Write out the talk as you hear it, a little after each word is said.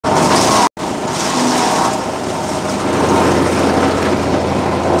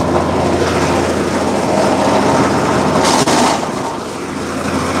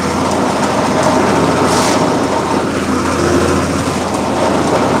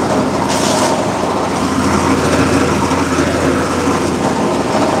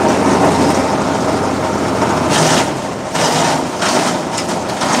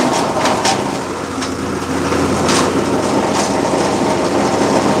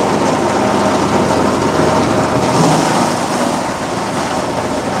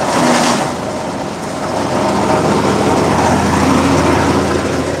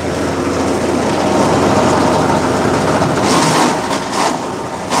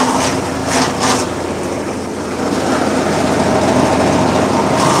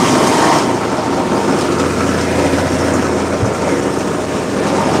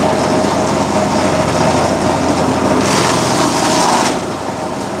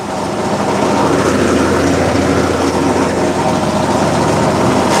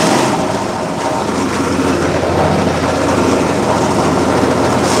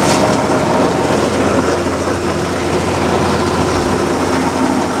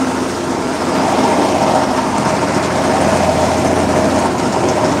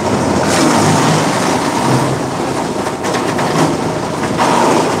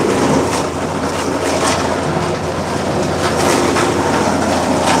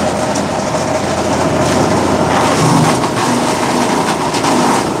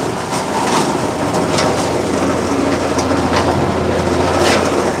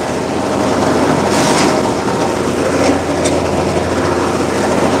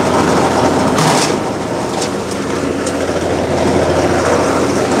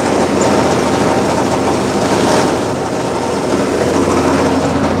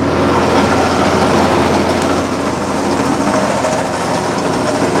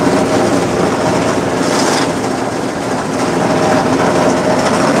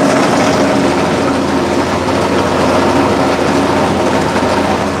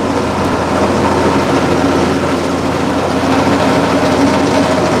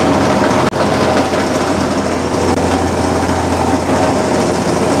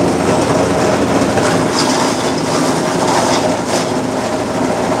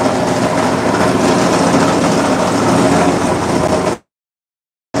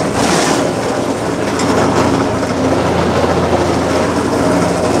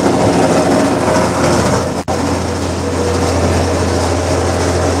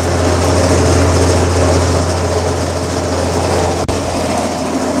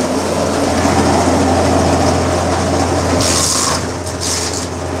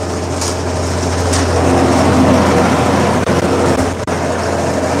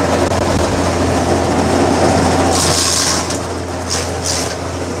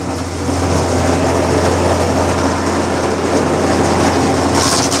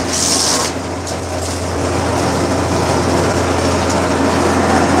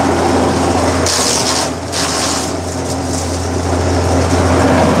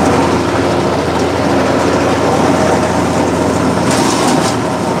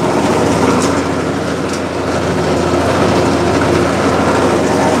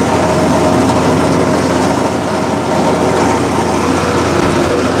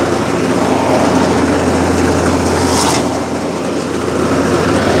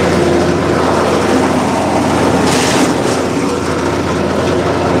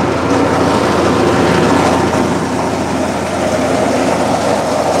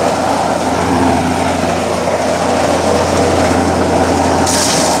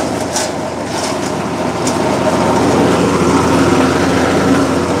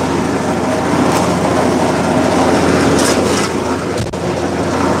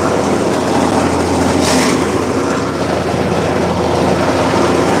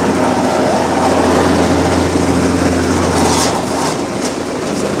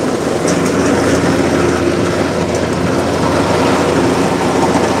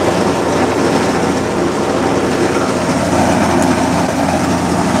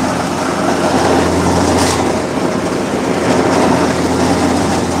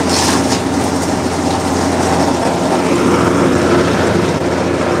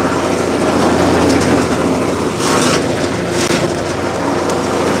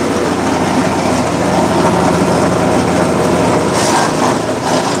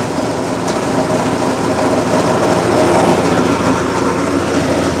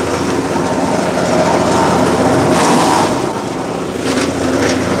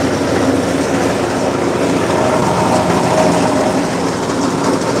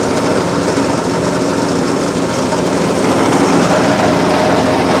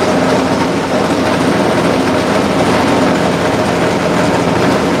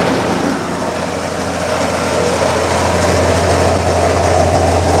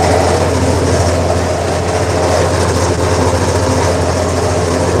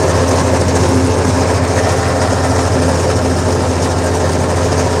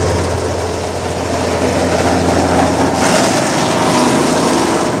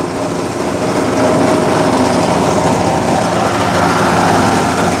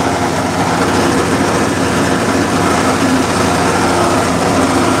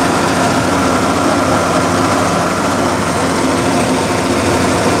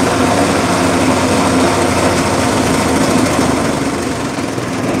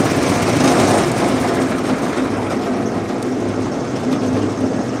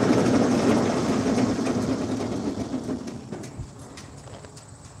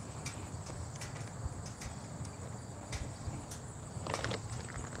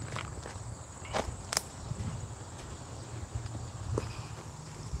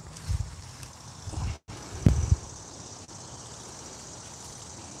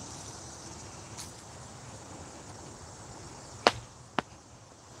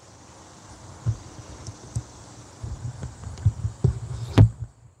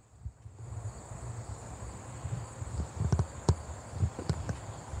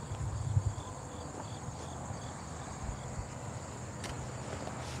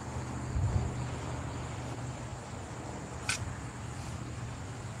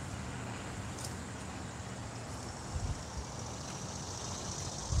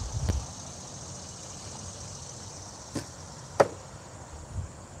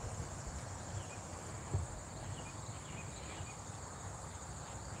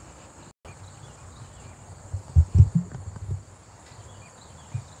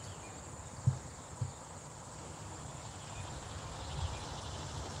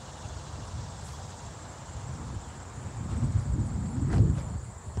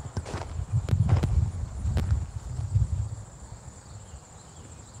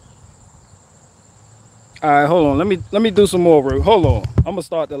All right, hold on. Let me do some more work. Hold on. I'm gonna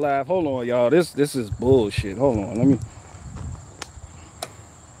start the live. Hold on, y'all. This is bullshit. Hold on. Let me.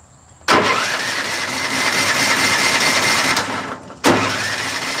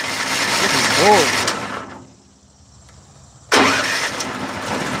 This is bullshit.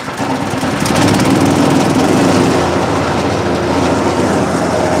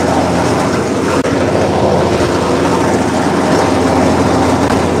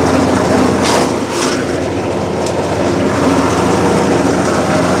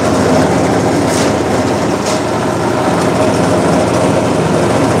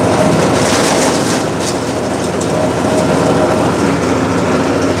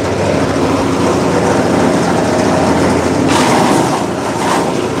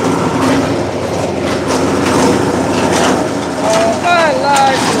 All my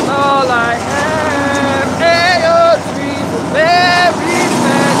life is all I have. And your dreams are very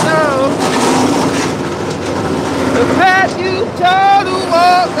special. The path you chose to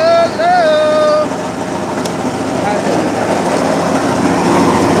walk alone.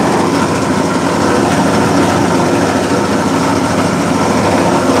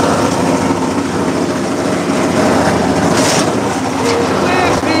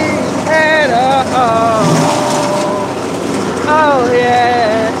 With me at all. Oh yeah.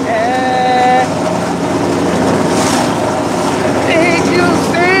 Think you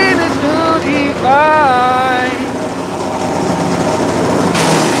see the new divine.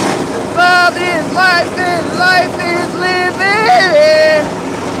 Love is life and life is living.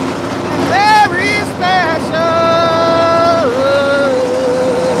 Very special.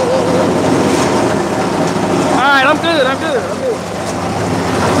 Alright, I'm good, I'm good, I'm good.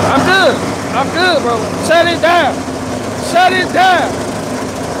 I'm good. I'm good, bro. Shut it down. Shut it down.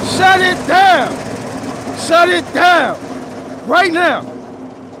 Shut it down. Shut it down. Right now.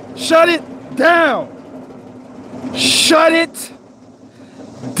 Shut it down. Shut it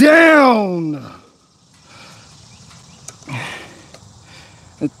down.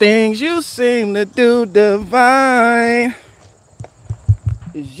 The things you seem to do divine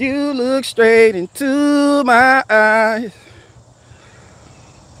is you look straight into my eyes.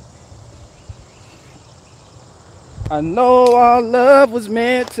 I know our love was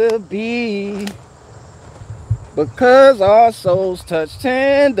meant to be because our souls touch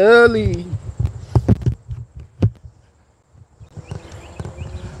tenderly.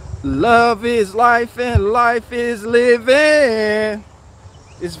 Love is life and life is living.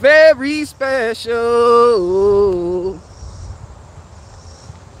 It's very special.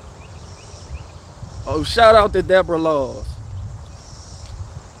 Oh, shout out to Deborah Laws.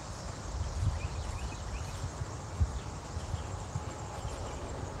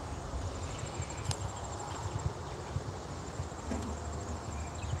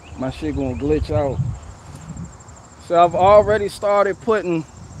 My shit gonna glitch out. So I've already started putting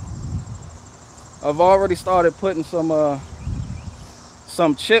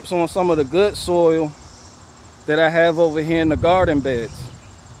some chips on some of the good soil that I have over here in the garden beds.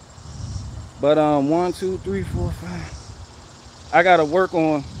 But 1, 2, 3, 4, 5. I gotta work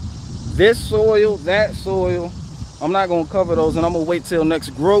on this soil, that soil. I'm not gonna cover those, and I'm gonna wait till next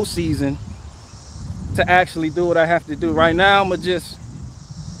grow season to actually do what I have to do. Right now, I'm gonna just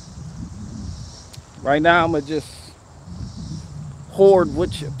hoard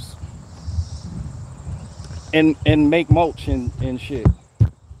wood chips and make mulch and shit.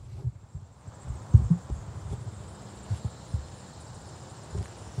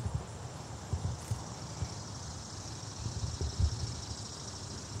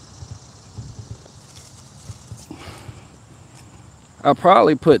 I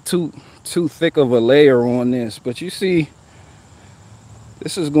probably put too thick of a layer on this, but you see,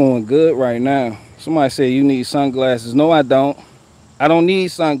 this is going good right now. Somebody said you need sunglasses. No, I don't. I don't need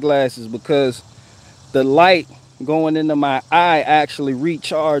sunglasses because the light going into my eye actually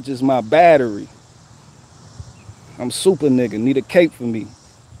recharges my battery. I'm super nigga. Need a cape for me.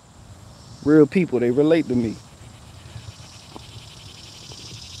 Real people, they relate to me.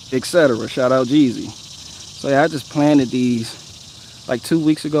 Etc. Shout out Jeezy. So yeah, I just planted these like 2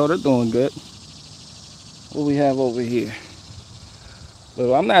 weeks ago. They're doing good. What we have over here?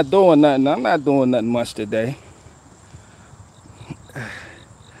 But I'm not doing nothing. I'm not doing nothing much today.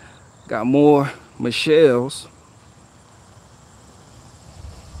 Got more Michelle's.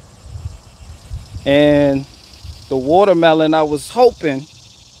 And the watermelon, I was hoping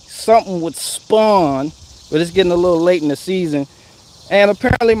something would spawn, but it's getting a little late in the season. And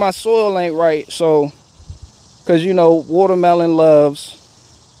apparently my soil ain't right. So, because you know, watermelon loves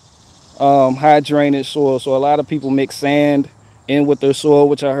high drainage soil. So a lot of people mix sand in with their soil,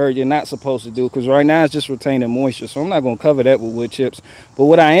 which I heard you're not supposed to do, because right now it's just retaining moisture. So I'm not going to cover that with wood chips. But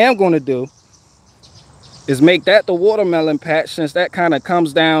what I am going to do is make that the watermelon patch, since that kind of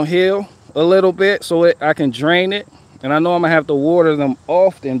comes downhill a little bit, so I can drain it. And I know I'm going to have to water them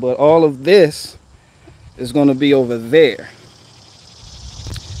often, but all of this is going to be over there.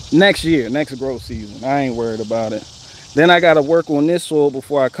 Next year, next growth season. I ain't worried about it. Then I got to work on this soil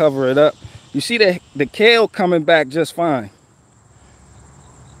before I cover it up. You see the kale coming back just fine.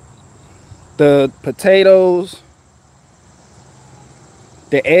 The potatoes,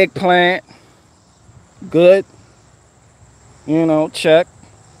 the eggplant, good. You know, check.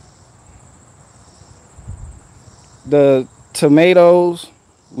 The tomatoes,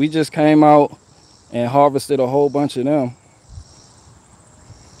 we just came out and harvested a whole bunch of them.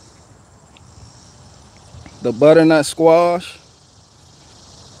 The butternut squash.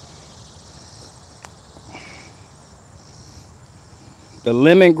 The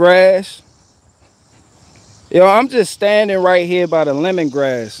lemongrass. Yo, I'm just standing right here by the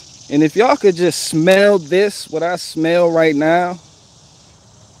lemongrass. And if y'all could just smell this, what I smell right now.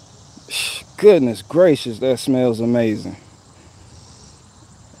 Goodness gracious, that smells amazing.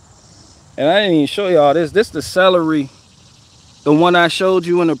 And I didn't even show y'all this. This the celery. The one I showed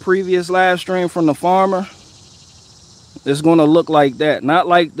you in the previous live stream from the farmer. It's going to look like that. Not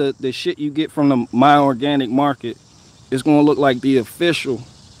like the shit you get from the My Organic Market. It's going to look like the official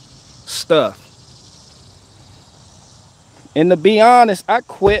stuff. And to be honest, I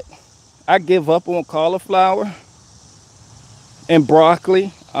quit. I give up on cauliflower and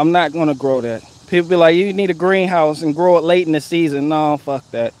broccoli. I'm not going to grow that. People be like, you need a greenhouse and grow it late in the season. No, fuck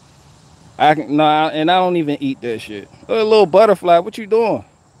that. And I don't even eat that shit. A little butterfly, what you doing?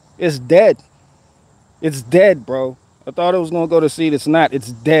 It's dead. It's dead, bro. I thought it was going to go to seed. It's not.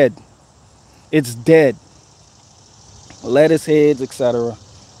 It's dead. It's dead. Lettuce heads, etc.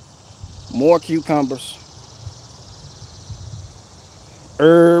 More cucumbers.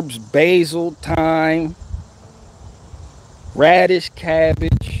 Herbs, basil, thyme, radish,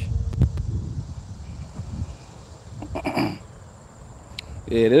 cabbage.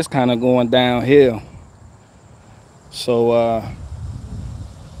 Yeah, this kind of going downhill. So,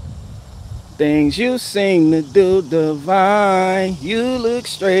 things you seem to do divine. You look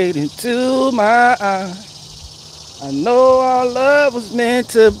straight into my eyes. I know our love was meant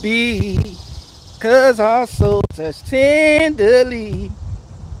to be, 'cause our souls touch tenderly.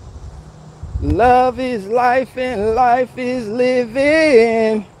 Love is life and life is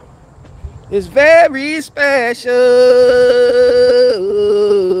living. It's very special.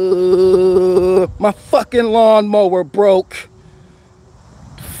 My fucking lawnmower broke.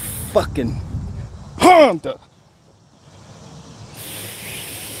 Fucking Honda.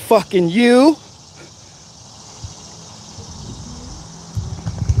 Fucking you.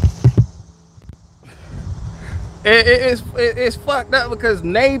 It's fucked up because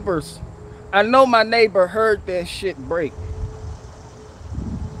neighbors, I know my neighbor heard that shit break.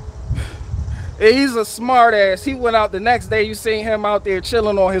 And he's a smart ass. He went out the next day. You seen him out there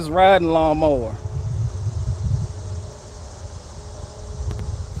chilling on his riding lawnmower.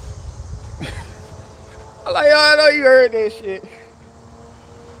 I'm like, oh, I know you heard that shit.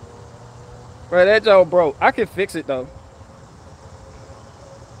 Bro, that joke broke. I can fix it though.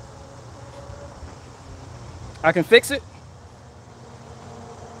 I can fix it.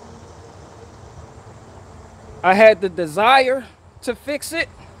 I had the desire to fix it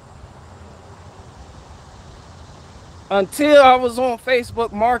until I was on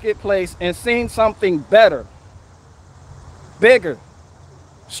Facebook Marketplace and seen something better, bigger,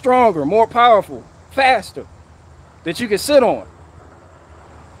 stronger, more powerful, faster, that you can sit on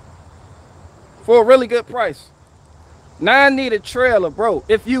for a really good price. Now I need a trailer, bro.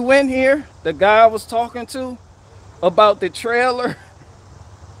 If you in here, the guy I was talking to about the trailer,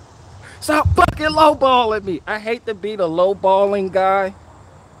 stop fucking lowballing me. I hate to be the lowballing guy,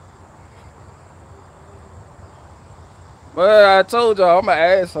 but I told y'all I'm an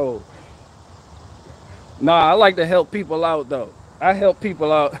asshole. Nah, I like to help people out though. I help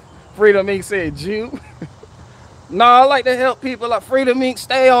people out. Freedom Inc. said Jew. Nah, I like to help people out. Freedom Inc.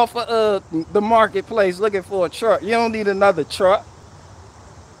 stay off of the marketplace looking for a truck. You don't need another truck.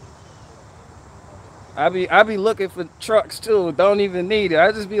 I be looking for trucks too. Don't even need it.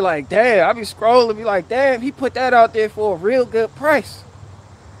 I just be like, damn. I be scrolling, be like, damn. He put that out there for a real good price.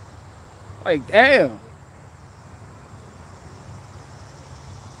 Like, damn.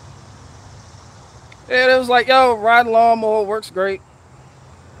 Yeah, it was like, yo, riding lawnmower works great.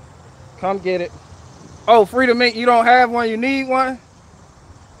 Come get it. Oh, Freedom Inc. You don't have one. You need one.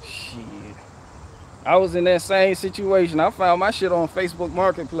 Shit. I was in that same situation. I found my shit on Facebook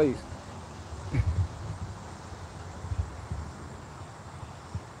Marketplace.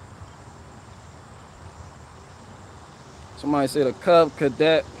 Somebody said a Cub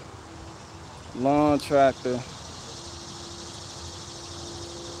Cadet lawn tractor.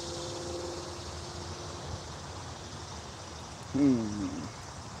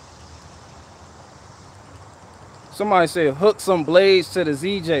 Somebody said hook some blades to the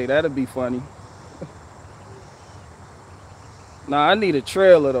ZJ. That'd be funny. Nah, I need a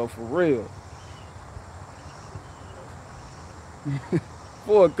trailer though, for real.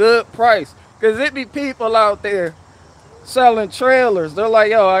 For a good price. Cause it be people out there selling trailers. They're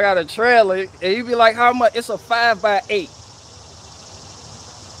like, yo, I got a trailer. And you be like, how much? It's a 5x8.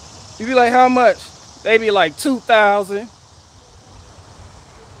 You be like, how much? They be like 2,000.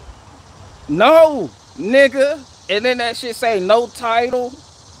 No, nigga. And then that shit say no title.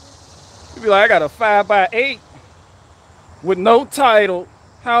 You be like, I got a 5x8 with no title.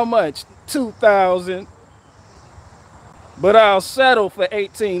 How much? 2,000. But I'll settle for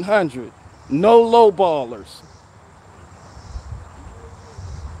 1,800. No low ballers.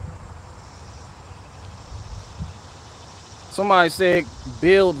 Somebody said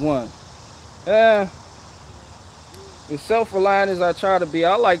build one. As self-reliant as I try to be,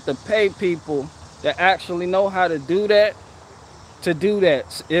 I like to pay people that actually know how to do that,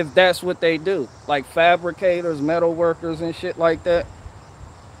 if that's what they do. Like fabricators, metal workers and shit like that.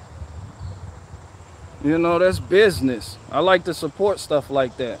 You know, that's business. I like to support stuff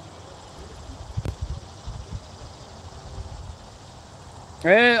like that.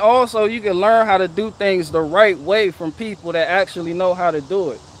 And also you can learn how to do things the right way from people that actually know how to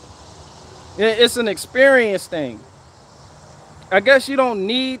do it. It's an experience thing. I guess you don't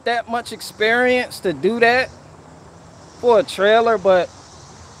need that much experience to do that for a trailer, but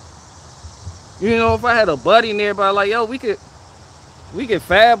you know, if I had a buddy nearby, like, yo, we could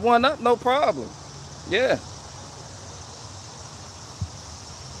fab one up, no problem. Yeah.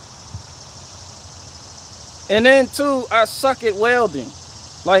 And then too, I suck at welding.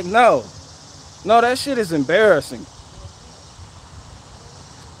 Like, no, that shit is embarrassing.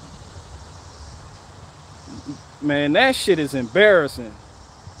 Man, that shit is embarrassing.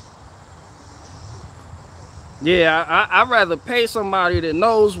 Yeah, I'd rather pay somebody that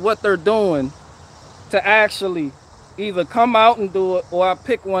knows what they're doing to actually either come out and do it, or I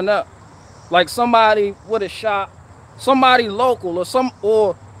pick one up. Like somebody with a shop, somebody local,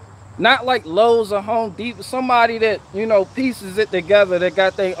 or not like Lowe's or Home Depot, somebody that, you know, pieces it together, that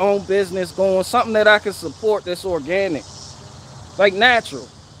got their own business going, something that I can support that's organic, like natural.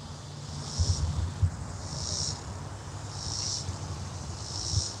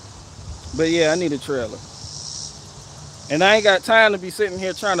 But yeah, I need a trailer. And I ain't got time to be sitting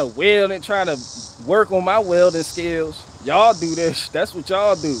here trying to weld and trying to work on my welding skills. Y'all do this. That's what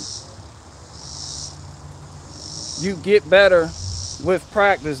y'all do. You get better with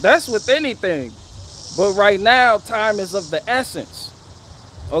practice. That's with anything. But right now, time is of the essence.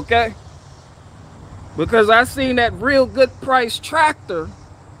 Okay? Because I seen that real good price tractor,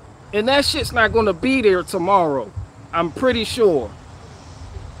 and that shit's not going to be there tomorrow. I'm pretty sure.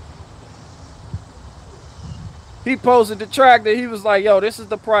 He posted the tractor. He was like, yo, this is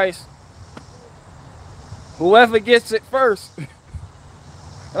the price. Whoever gets it first. And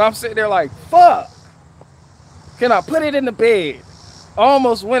I'm sitting there like, fuck. Can I put it in the bed? I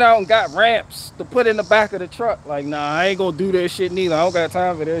almost went out and got ramps to put in the back of the truck. Like, nah, I ain't gonna do that shit neither. I don't got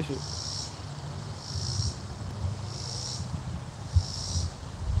time for that shit.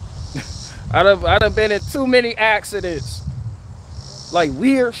 I done been in too many accidents. Like,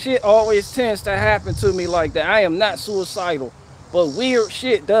 weird shit always tends to happen to me like that. I am not suicidal, but weird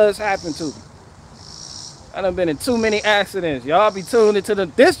shit does happen to me. I done been in too many accidents. Y'all be tuned into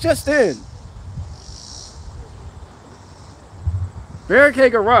this just in.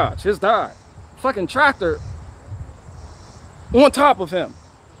 Barricade Garage has died. Fucking tractor on top of him.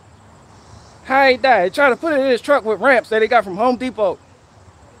 How he died? He tried to put it in his truck with ramps that he got from Home Depot.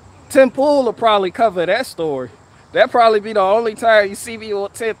 Tim Pool will probably cover that story. That'd probably be the only time you see me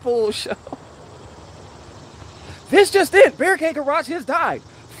on Tim Pool show. This just in. Barricade Garage has died.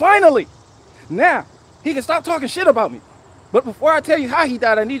 Finally. Now, he can stop talking shit about me. But before I tell you how he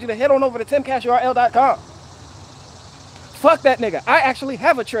died, I need you to head on over to timcashurl.com. Fuck that nigga. I actually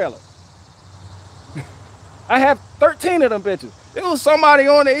have a trailer. I have 13 of them bitches. It was somebody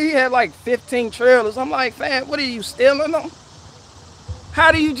on there, he had like 15 trailers. I'm like, fam, what are you stealing them?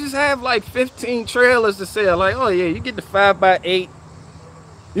 How do you just have like 15 trailers to sell? Like, oh yeah, you get the 5x8,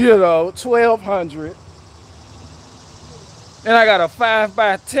 you know, 1,200. And I got a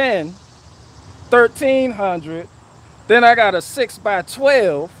 5x10 $1,300. Then I got a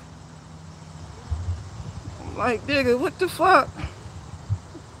 6x12. I'm like, nigga, what the fuck?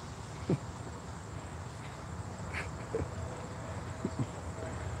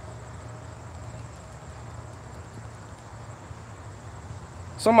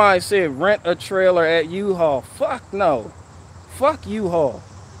 Somebody said rent a trailer at U-Haul. Fuck no. Fuck U-Haul.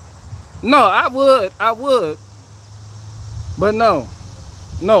 No, I would. But no.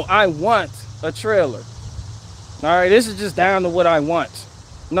 No, I want a trailer. All right, this is just down to what I want.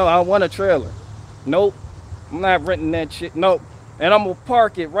 No, I want a trailer. Nope. I'm not renting that shit. Nope. And I'm gonna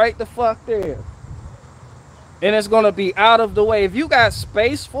park it right the fuck there. And it's gonna be out of the way. If you got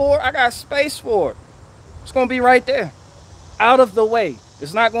space for it, I got space for it. It's gonna be right there. Out of the way.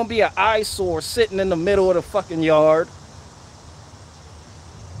 It's not gonna be an eyesore sitting in the middle of the fucking yard.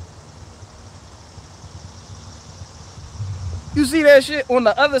 You see that shit on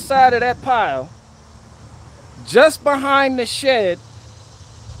the other side of that pile, just behind the shed.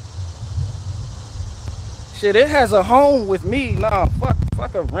 Shit, it has a home with me. Nah,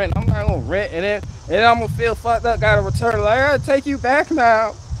 fuck a rent. I'm not gonna rent, and then I'm gonna feel fucked up. Gotta return. Like, I gotta take you back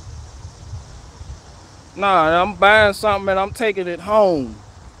now. Nah, I'm buying something and I'm taking it home.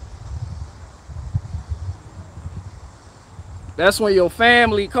 That's when your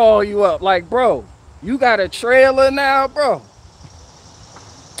family call you up. Like, bro, you got a trailer now, bro?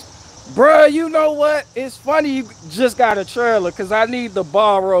 Bro, you know what? It's funny you just got a trailer because I need to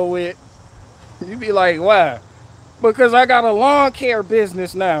borrow it. You be like, why? Because I got a lawn care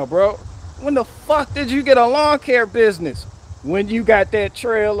business now, bro. When the fuck did you get a lawn care business? When you got that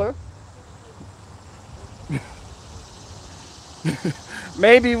trailer.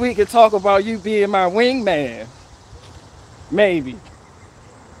 Maybe we could talk about you being my wingman. Maybe.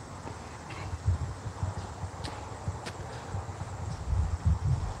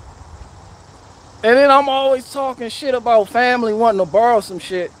 And then I'm always talking shit about family wanting to borrow some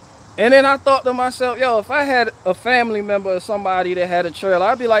shit. And then I thought to myself, yo, if I had a family member or somebody that had a trailer,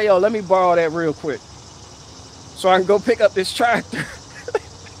 I'd be like, yo, let me borrow that real quick so I can go pick up this tractor.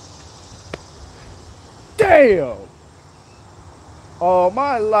 Damn. All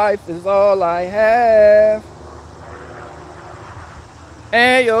my life is all I have.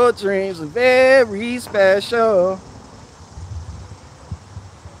 And your dreams are very special.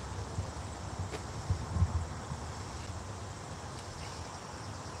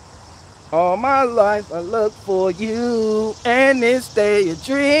 All my life I look for you, and this day a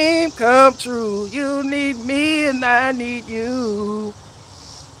dream come true. You need me and I need you.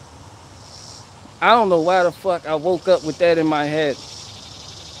 I don't know why the fuck I woke up with that in my head.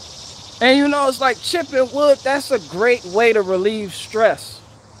 And you know, it's like chipping wood, that's a great way to relieve stress.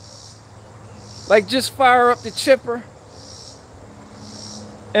 Like just fire up the chipper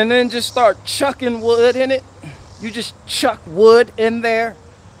and then just start chucking wood in it. You just chuck wood in there.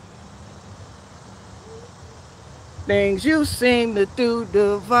 Things you seem to do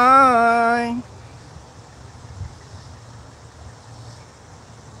divine.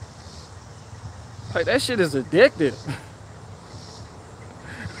 Like that shit is addictive.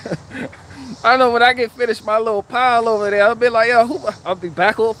 I know when I get finished my little pile over there, I'll be like, yo, I'll be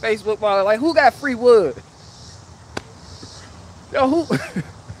back on Facebook, like, who got free wood? Yo,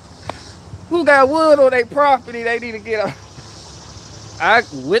 who got wood on their property they need to get up? I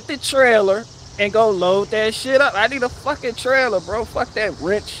with the trailer and go load that shit up. I need a fucking trailer, bro. Fuck that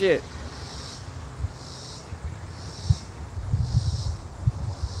rent shit.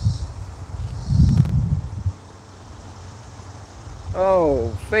 Oh,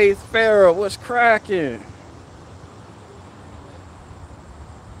 Faith Farrell, what's cracking?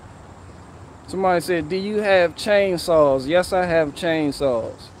 Somebody said, do you have chainsaws? Yes, I have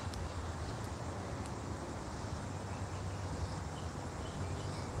chainsaws.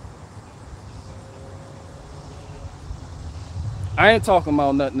 I ain't talking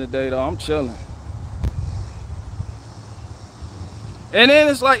about nothing today, though. I'm chilling. And then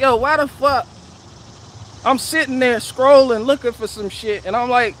it's like, yo, why the fuck? I'm sitting there scrolling, looking for some shit. And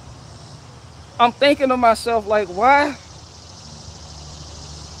I'm like, I'm thinking to myself, like, why?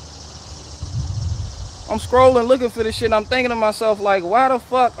 I'm scrolling, looking for this shit. And I'm thinking to myself, like, why the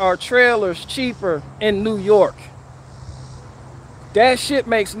fuck are trailers cheaper in New York? That shit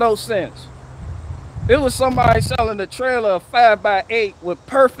makes no sense. It was somebody selling a trailer of 5x8 with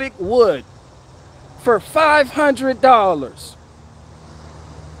perfect wood for $500.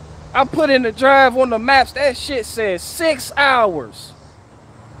 I put in the drive on the maps, that shit says 6 hours.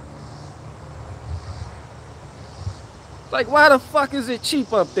 Like, why the fuck is it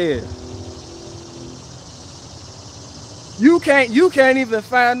cheap up there? You can't even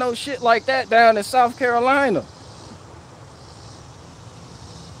find no shit like that down in South Carolina.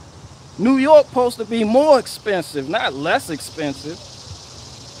 New York supposed to be more expensive, not less expensive.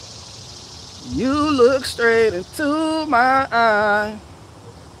 You look straight into my eye.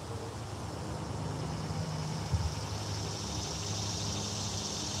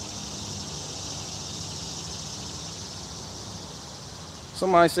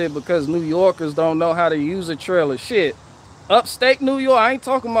 Somebody said because New Yorkers don't know how to use a trailer. Shit. Upstate New York, I ain't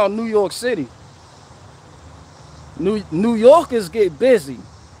talking about New York City. New Yorkers get busy.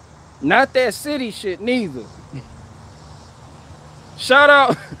 Not that city shit neither. Shout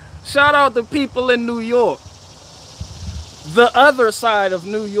out to people in New York. The other side of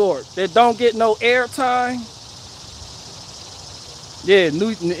New York that don't get no airtime. Yeah,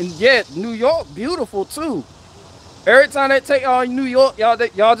 New York beautiful too. Every time they take y'all New York, y'all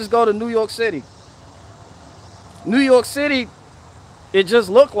just go to New York City. New York City, it just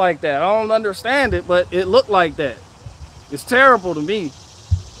looked like that. I don't understand it, but it looked like that. It's terrible to me.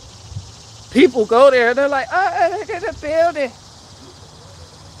 People go there, they're like, oh, look at the building.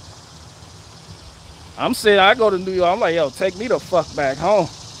 I go to New York, I'm like, yo, take me the fuck back home.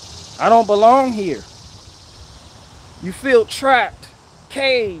 I don't belong here. You feel trapped,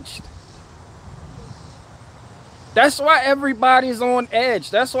 caged. That's why everybody's on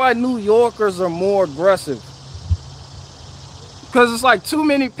edge. That's why New Yorkers are more aggressive. Because it's like too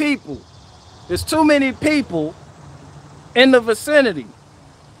many people. There's too many people in the vicinity.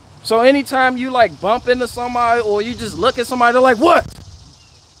 So anytime you like bump into somebody or you just look at somebody, they're like, what?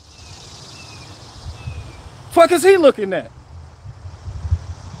 Fuck is he looking at?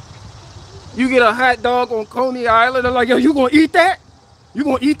 You get a hot dog on Coney Island, they're like, yo, you gonna eat that? You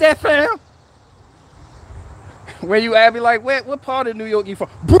gonna eat that, fam? When you ask me like, what part of New York you from?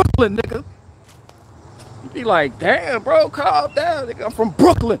 Brooklyn, nigga. You be like, damn, bro, calm down, nigga. I'm from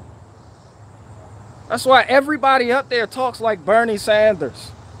Brooklyn. That's why everybody up there talks like Bernie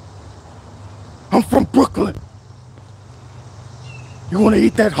Sanders. I'm from Brooklyn. You want to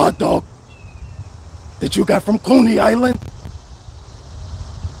eat that hot dog that you got from Coney Island?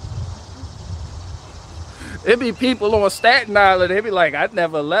 It be people on Staten Island, they be like, I've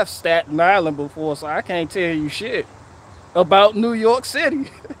never left Staten Island before, so I can't tell you shit about New York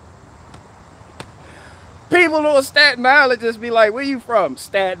City. People on Staten Island just be like, where you from?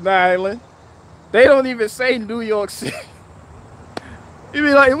 Staten Island. They don't even say New York City. You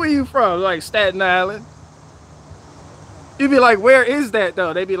be like, where you from? Like, Staten Island. You be like, where is that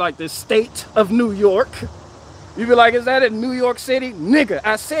though? They be like, the state of New York. You be like, is that in New York City? Nigga,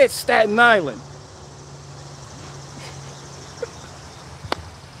 I said Staten Island.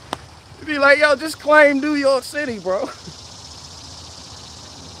 You be like, yo, just claim New York City, bro.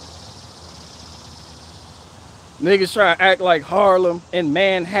 Niggas try to act like Harlem and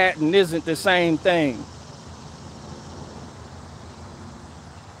Manhattan isn't the same thing.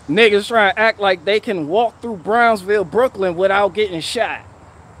 Niggas try to act like they can walk through Brownsville, Brooklyn without getting shot.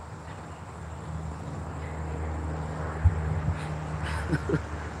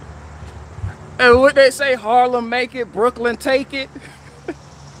 And what they say, Harlem make it, Brooklyn take it?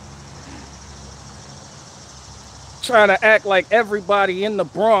 Trying to act like everybody in the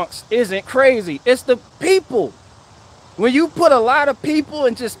Bronx isn't crazy. It's the people. When you put a lot of people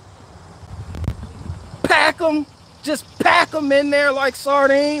and just pack them in there like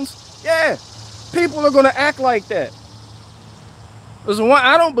sardines, yeah, people are gonna act like that.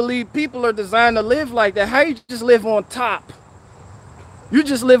 I don't believe people are designed to live like that. How you just live on top? You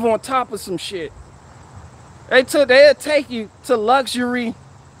just live on top of some shit. They'll take you to luxury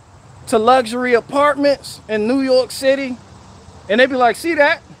apartments in New York City, and they be like, see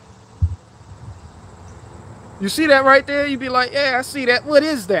that? You see that right there? You be like, yeah, I see that. What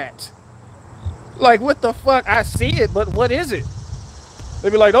is that? Like, what the fuck? I see it, but what is it? They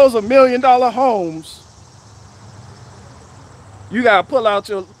be like, those are $1 million homes. You gotta pull out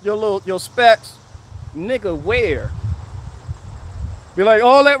your specs. Nigga, where? Be like,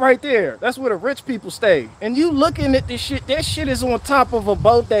 all that right there, that's where the rich people stay. And you looking at this shit, that shit is on top of a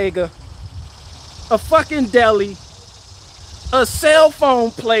bodega, a fucking deli, a cell phone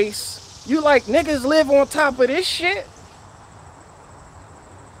place. You like, niggas live on top of this shit?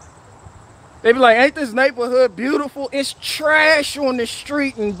 They be like, ain't this neighborhood beautiful? It's trash on the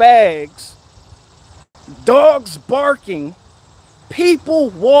street in bags. Dogs barking. People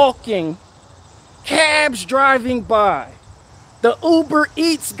walking. Cabs driving by. The Uber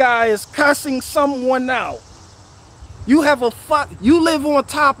Eats guy is cussing someone out. You live on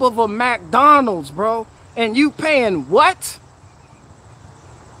top of a McDonald's, bro. And you paying what?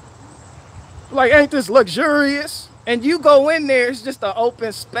 Like, ain't this luxurious? And you go in there, it's just an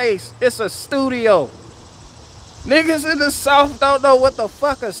open space. It's a studio. Niggas in the South don't know what the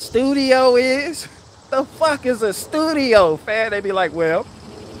fuck a studio is. The fuck is a studio, fam? They be like, well,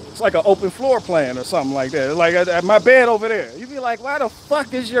 it's like an open floor plan or something like that. Like my bed over there. You be like, why the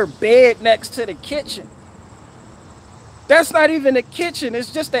fuck is your bed next to the kitchen? That's not even the kitchen.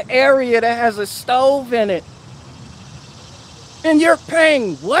 It's just an area that has a stove in it. And you're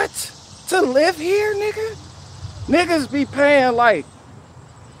paying what to live here, nigga? Niggas be paying like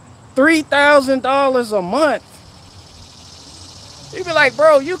 $3,000 a month. You be like,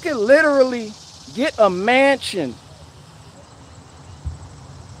 bro, you can literally get a mansion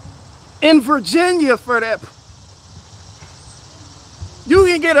in Virginia for that. You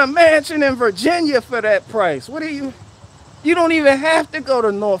can get a mansion in Virginia for that price. What are you? You don't even have to go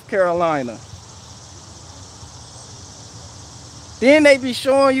to North Carolina. Then they be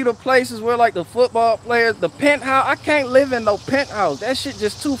showing you the places where like the football players, the penthouse. I can't live in no penthouse. That shit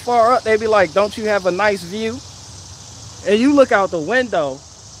just too far up. They be like, don't you have a nice view? And you look out the window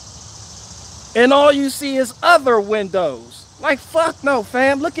and all you see is other windows. Like, fuck no,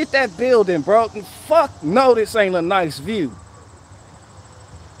 fam. Look at that building, bro. Fuck no, this ain't a nice view.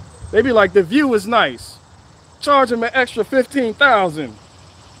 They be like, the view is nice. Charge them an extra $15,000.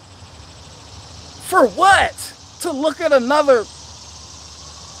 For what? To look at another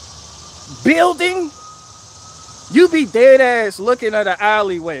building? You be dead ass looking at an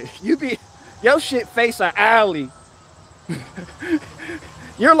alleyway. Your shit face an alley.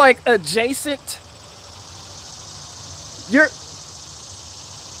 You're like adjacent. You're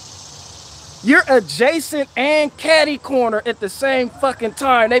adjacent and catty corner at the same fucking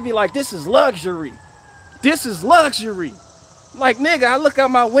time. They be like, this is luxury. This is luxury. Like, nigga, I look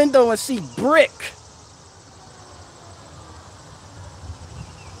out my window and see brick.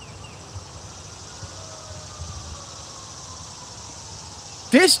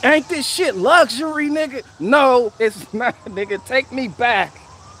 Ain't this shit luxury, nigga? No, it's not, nigga. Take me back.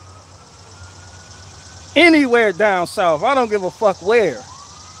 Anywhere down south. I don't give a fuck where.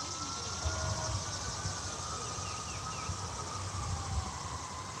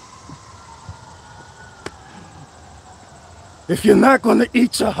 If you're not gonna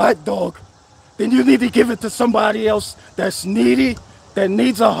eat your hot dog, then you need to give it to somebody else that's needy, that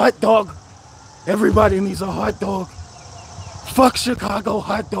needs a hot dog. Everybody needs a hot dog. Fuck Chicago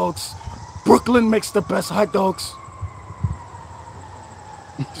hot dogs. Brooklyn makes the best hot dogs.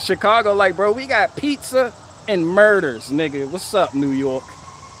 Chicago, like, bro, we got pizza and murders, nigga. What's up, New York?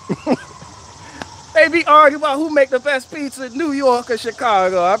 They be arguing about who make the best pizza, New York or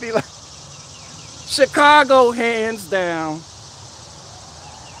Chicago. I be like, Chicago, hands down.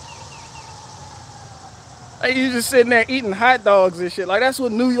 Like, you just sitting there eating hot dogs and shit. Like, that's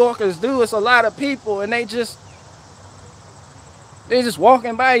what New Yorkers do. It's a lot of people, and they just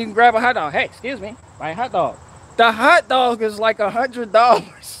walking by. You can grab a hot dog. Hey, excuse me, buy a hot dog. The hot dog is like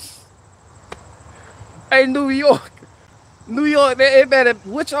 $100. Hey, New York, they better,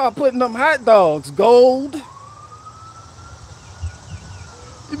 what y'all putting them hot dogs? Gold?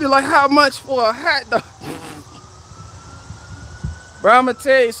 You be like, how much for a hot dog? Bro, I'm gonna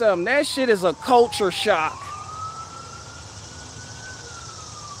tell you something. That shit is a culture shock.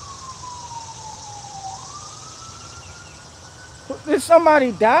 Did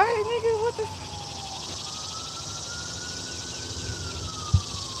somebody die, nigga? What the?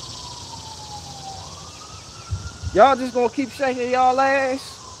 Y'all just gonna keep shaking y'all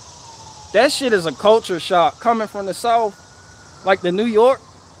ass? That shit is a culture shock coming from the South, like the New York.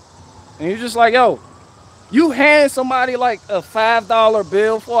 And you're just like, yo, you hand somebody like a $5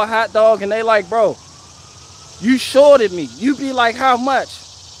 bill for a hot dog and they like, bro, you shorted me. You be like, how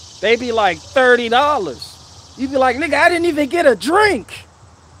much? They be like $30. You be like, nigga, I didn't even get a drink.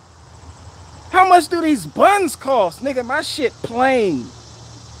 How much do these buns cost? Nigga, my shit plain.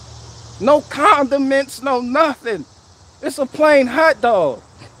 No condiments, no nothing. It's a plain hot dog.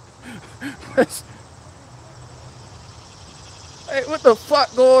 Hey, what the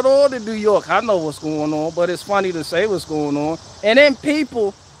fuck going on in New York? I know what's going on, but it's funny to say what's going on. And then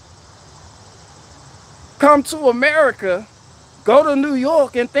people come to America, go to New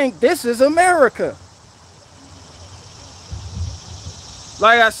York and think this is America.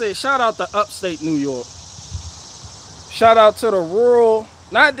 Like I said, shout out to upstate New York. Shout out to the rural,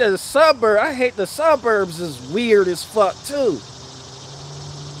 not the suburb. I hate the suburbs, is weird as fuck too.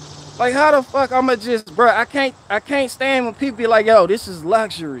 Like, how the fuck I'ma just, bro, I can't stand when people be like, yo, this is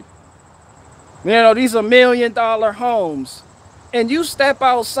luxury. You know, these are $1 million homes. And you step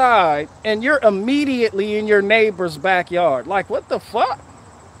outside and you're immediately in your neighbor's backyard. Like, what the fuck?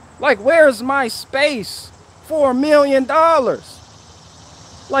 Like, where's my space? for $1 million.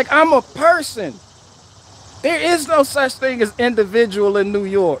 Like, I'm a person. There is no such thing as individual in New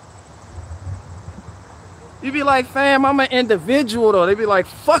York. You be like, fam, I'm an individual though. They be like,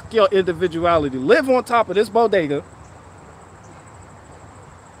 fuck your individuality. Live on top of this bodega,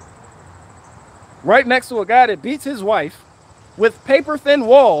 right next to a guy that beats his wife with paper thin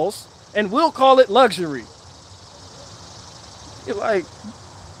walls, and we'll call it luxury. You're like,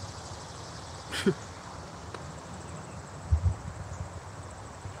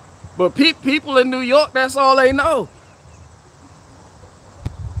 but people in New York, that's all they know.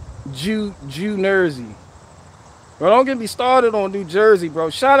 Jersey. Bro, don't get me started on New Jersey,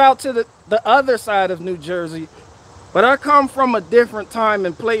 bro. Shout out to the other side of New Jersey. But I come from a different time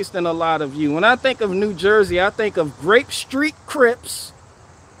and place than a lot of you. When I think of New Jersey, I think of Grape Street Crips,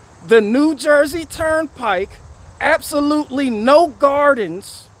 the New Jersey Turnpike, absolutely no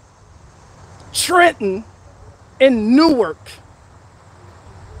gardens, Trenton, and Newark.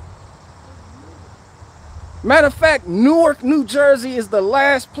 Matter of fact, Newark, New Jersey is the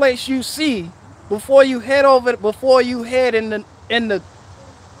last place you see before you head into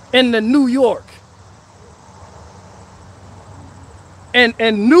New York.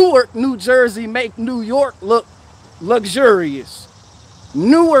 And Newark, New Jersey make New York look luxurious.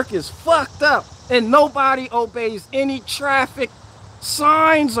 Newark is fucked up and nobody obeys any traffic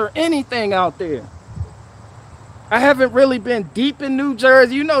signs or anything out there. I haven't really been deep in New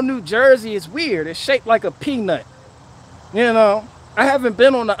Jersey. You know, New Jersey is weird. It's shaped like a peanut. You know, I haven't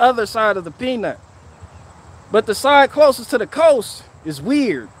been on the other side of the peanut. But the side closest to the coast is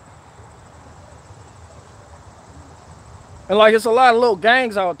weird. And like, it's a lot of little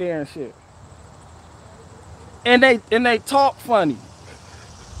gangs out there and shit. And they talk funny.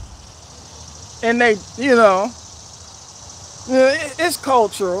 And they, you know, it's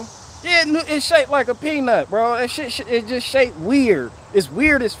cultural. Yeah, it's shaped like a peanut, bro. That shit, it just shaped weird. It's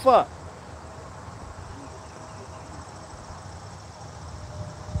weird as fuck.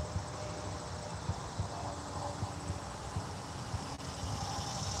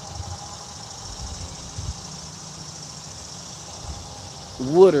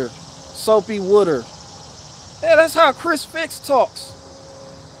 Wooder, Soapy Wooder. Yeah, that's how Chris Fix talks.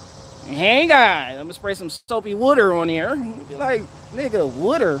 Hey guys, I'm gonna spray some Soapy Wooder on here. You'd be like, nigga,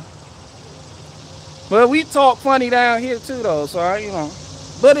 Wooder. But we talk funny down here too, though. So you know,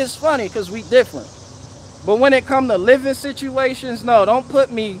 but it's funny because we different. But when it come to living situations, no, don't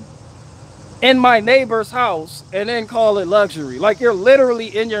put me in my neighbor's house and then call it luxury. Like, you're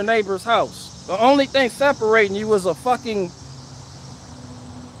literally in your neighbor's house. The only thing separating you is a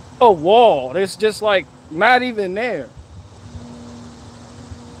wall. It's just like not even there.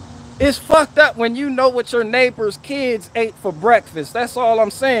 It's fucked up when you know what your neighbor's kids ate for breakfast. That's all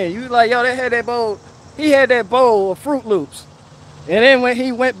I'm saying. You like, yo, they had that bowl. He had that bowl of Fruit Loops. And then when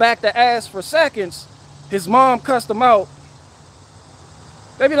he went back to ask for seconds, his mom cussed him out.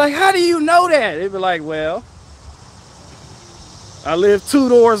 They be like, how do you know that? They be like, well, I live 2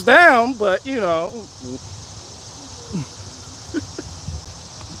 doors down, but you know.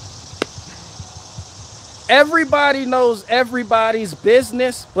 Everybody knows everybody's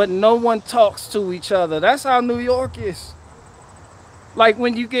business, but no one talks to each other. That's how New York is. Like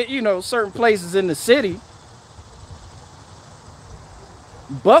when you get, you know, certain places in the city.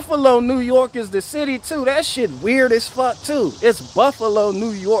 Buffalo, New York is the city too. That shit weird as fuck too. It's Buffalo,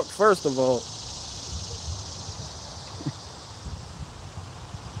 New York, first of all.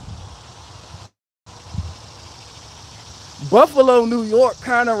 Buffalo, New York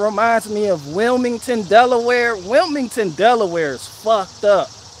kind of reminds me of Wilmington, Delaware. Wilmington, Delaware is fucked up.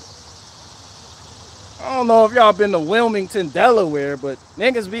 I don't know if y'all been to Wilmington, Delaware, but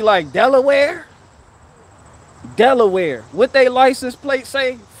niggas be like, Delaware? Delaware. What they license plate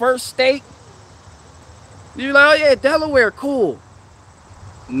say? First state? You like, oh yeah, Delaware, cool.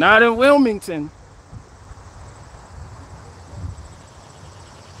 Not in Wilmington.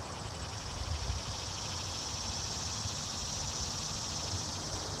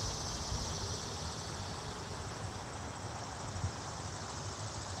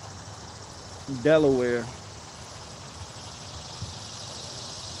 Delaware.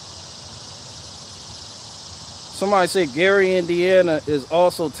 Somebody said Gary, Indiana is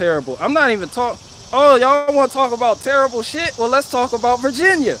also terrible. I'm not even talking. Oh, y'all want to talk about terrible shit? Well, let's talk about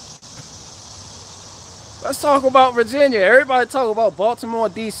Virginia. Let's talk about Virginia. Everybody talk about Baltimore,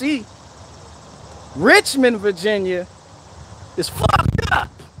 D.C. Richmond, Virginia is fucked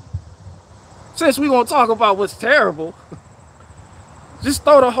up. Since we want to talk about what's terrible, just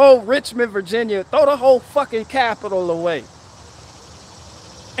throw the whole Richmond, Virginia, throw the whole fucking capital away.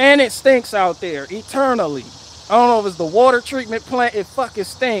 And it stinks out there eternally. I don't know if it's the water treatment plant, it fucking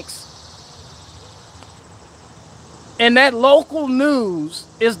stinks. And that local news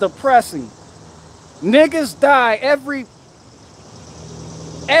is depressing. Niggas die every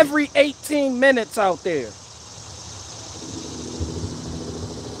 18 minutes out there.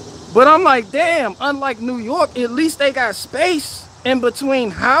 But I'm like, damn, unlike New York, at least they got space in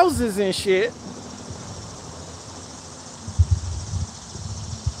between houses and shit.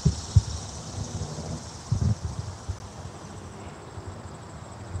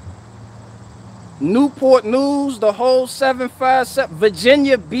 Newport News, the whole 757,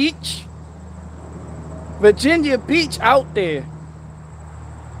 Virginia Beach. Virginia Beach out there.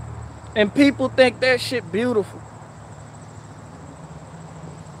 And people think that shit beautiful.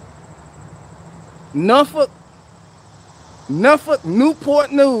 Norfolk,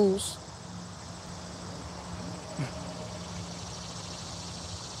 Newport News.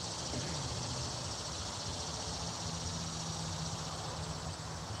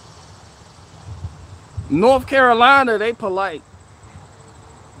 North Carolina, they polite.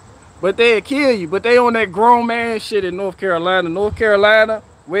 But they'll kill you. But they on that grown man shit in North Carolina. North Carolina,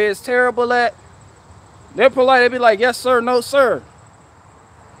 where it's terrible at, they're polite. They be like, yes, sir, no, sir.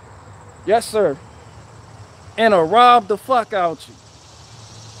 Yes, sir. And rob the fuck out you.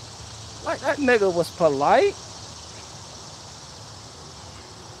 Like, that nigga was polite.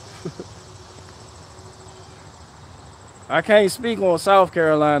 I can't speak on South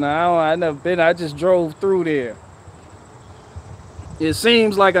Carolina. I never been. I just drove through there. It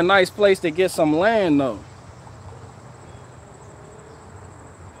seems like a nice place to get some land, though.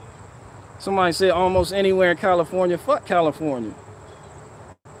 Somebody said almost anywhere in California. Fuck California.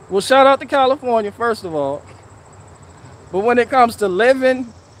 Well, shout out to California, first of all. But when it comes to living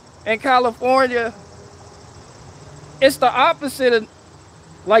in California, it's the opposite of,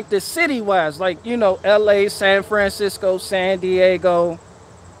 like, the city-wise. Like, you know, LA, San Francisco, San Diego,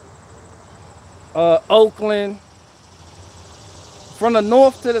 Oakland. From the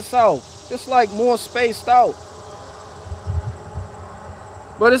north to the south. It's like more spaced out.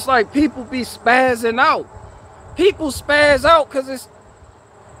 But it's like people be spazzing out. People spaz out because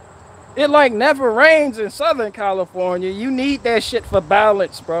it like never rains in Southern California. You need that shit for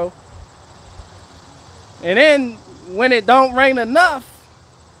balance, bro. And then when it don't rain enough,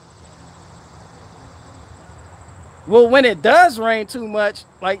 well, when it does rain too much,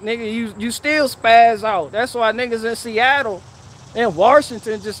 like, nigga, you still spaz out. That's why niggas in Seattle and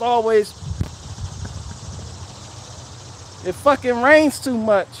Washington just always, it fucking rains too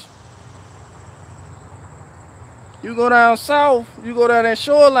much. You go down south, you go down that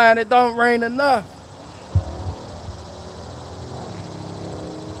shoreline, it don't rain enough.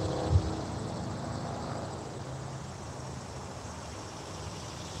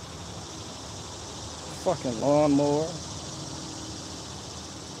 Fucking lawnmower.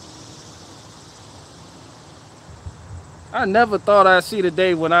 I never thought I'd see the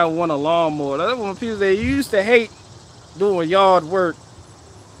day when I want a lawnmower. That's when people, they used to hate doing yard work.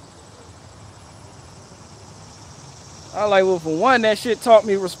 I like, well, for one, that shit taught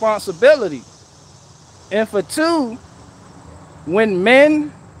me responsibility. And for two, when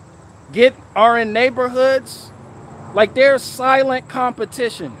men are in neighborhoods, like, there's silent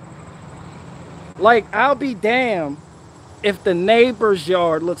competition. Like, I'll be damned if the neighbor's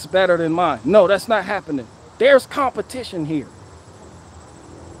yard looks better than mine. No, that's not happening. There's competition here.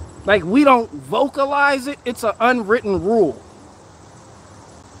 Like, we don't vocalize it. It's an unwritten rule.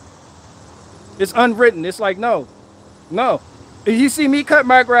 It's unwritten. It's like, no. If you see me cut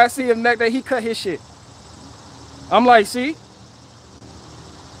my grass, see him next day, he cut his shit. I'm like, see,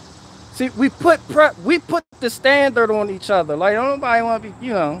 we put the standard on each other. Like, nobody want to be,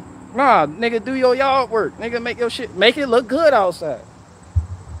 you know, nah, nigga, do your yard work. Nigga, make your shit, make it look good outside.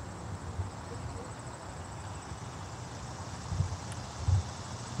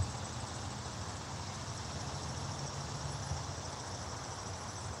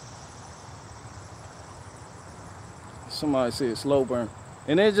 Somebody said slow burn.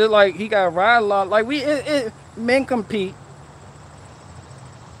 And it's just like, he got ride along. Like, men compete.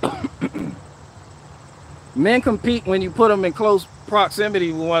 Men compete when you put them in close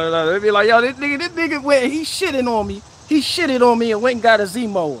proximity with one another. They be like, yo, this nigga went, he shitted on me. He shitted on me and went and got a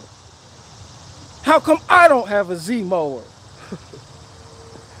Z-mower. How come I don't have a Z-mower?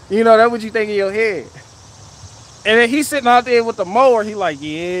 You know, that's what you think in your head. And then he's sitting out there with the mower. He like,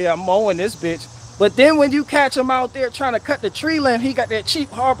 yeah, I'm mowing this bitch. But then when you catch him out there trying to cut the tree limb, he got that cheap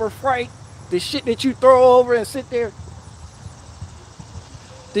Harbor Freight, the shit that you throw over and sit there.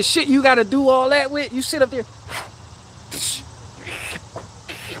 The shit you got to do all that with, you sit up there.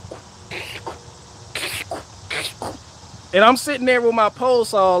 And I'm sitting there with my pole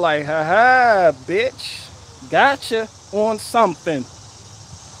saw like, ha, bitch, gotcha on something.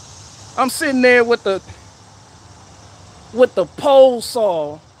 I'm sitting there with the pole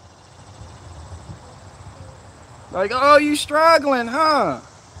saw. Like, oh, you struggling, huh?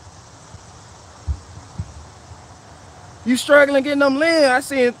 You struggling getting them limbs? I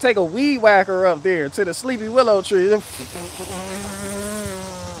see him take a weed whacker up there to the sleepy willow tree.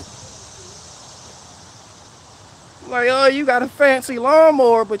 Like, oh, you got a fancy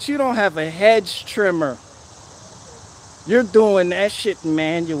lawnmower, but you don't have a hedge trimmer. You're doing that shit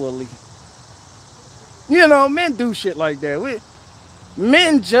manually. You know, men do shit like that.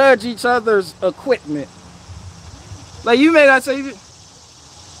 Men judge each other's equipment. Like, you may not say,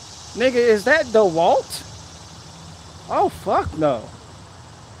 nigga, is that DeWalt? Oh, fuck no.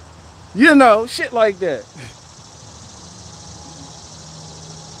 You know, shit like that.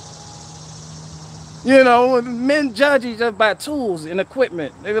 You know, men judge each other by tools and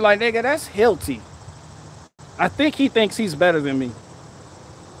equipment. They be like, nigga, that's Hilti. I think he thinks he's better than me.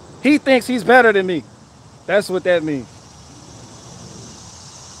 He thinks he's better than me. That's what that means.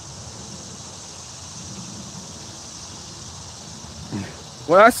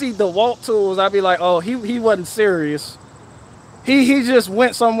 When I see DeWalt tools, I be like, oh, he wasn't serious. He just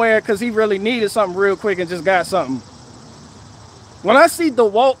went somewhere because he really needed something real quick and just got something. When I see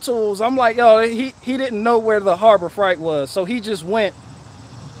DeWalt tools, I'm like, yo, he didn't know where the Harbor Freight was. So he just went,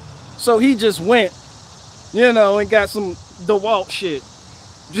 you know, and got some DeWalt shit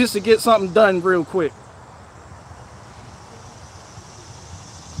just to get something done real quick.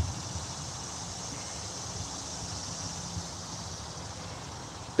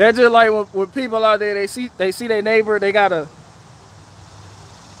 They're just like when people out there, they see their neighbor, they got a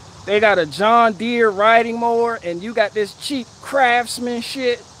John Deere riding mower, and you got this cheap Craftsman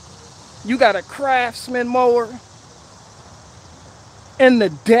shit. You got a Craftsman mower, and the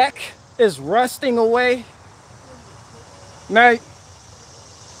deck is rusting away. Now,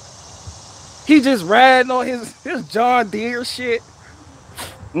 he just riding on his John Deere shit.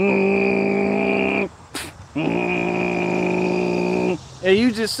 And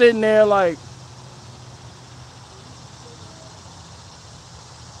you just sitting there like,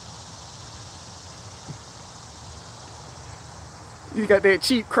 you got that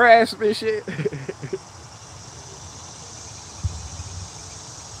cheap Craftsman shit.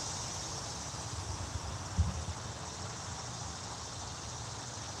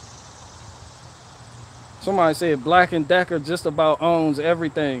 Somebody said Black & Decker just about owns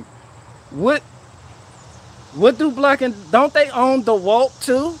everything. What do don't they own DeWalt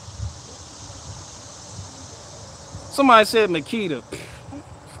too? Somebody said Makita.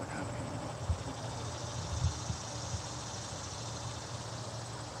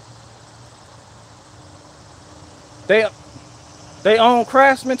 They own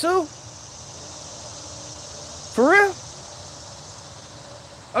Craftsman too? For real?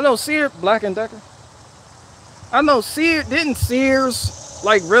 I know Sears, Black & Decker. I know didn't Sears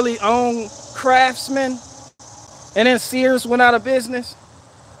like really own Craftsman? And then Sears went out of business?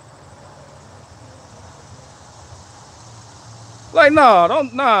 Like,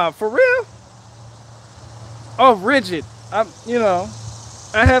 nah, for real? Oh, Rigid. I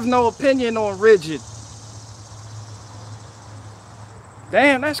have no opinion on Rigid.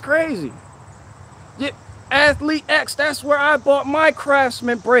 Damn, that's crazy. Yeah, Athlete X, that's where I bought my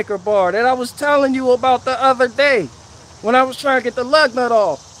Craftsman breaker bar that I was telling you about the other day when I was trying to get the lug nut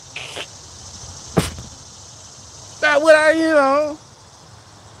off. That what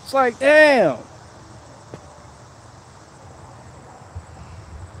it's like, damn.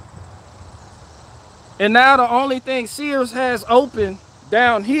 And now the only thing Sears has open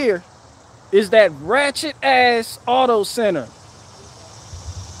down here is that ratchet ass auto center.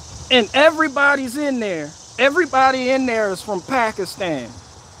 And everybody's in there. Everybody in there is from Pakistan.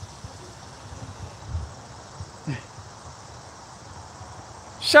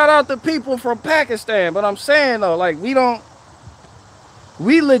 Shout out to people from Pakistan, but I'm saying though, like we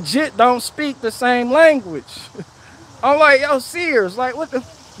legit don't speak the same language. I'm like, yo, Sears, like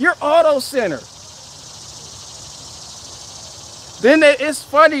you're auto center. Then it's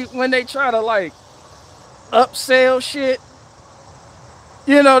funny when they try to like upsell shit.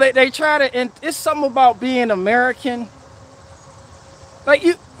 You know, they try to, and it's something about being American. Like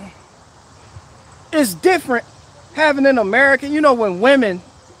it's different having an American. You know, when women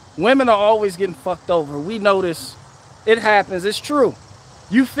are always getting fucked over. We know this. It happens. It's true.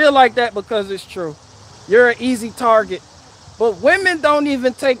 You feel like that because it's true. You're an easy target. But women don't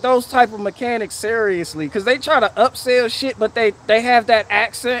even take those type of mechanics seriously because they try to upsell shit, but they have that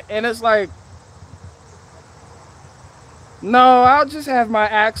accent, and it's like, No, I'll just have my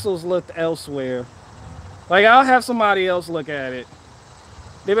axles looked elsewhere. Like I'll have somebody else look at it.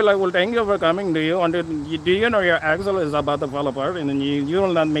 They be like, "Well, thank you for coming. Do you know your axle is about to fall apart, and then you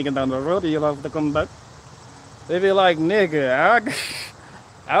will not make it down the road. You'll have to come back." They be like, "Nigga,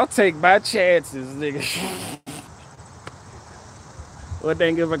 I'll take my chances, nigga." Well,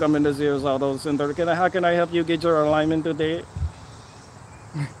 thank you for coming to Zero's Auto Center. How can I help you get your alignment today?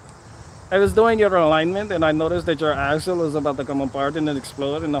 I was doing your alignment and I noticed that your axle was about to come apart and then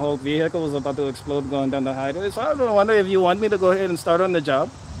explode, and the whole vehicle was about to explode going down the highway. So I don't wonder if you want me to go ahead and start on the job.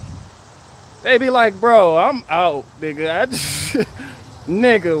 They be like, "Bro, I'm out, nigga. I just,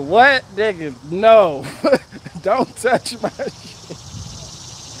 nigga, what, nigga? No, don't touch my shit.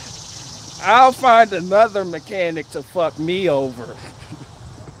 I'll find another mechanic to fuck me over."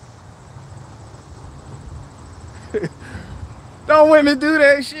 Don't women do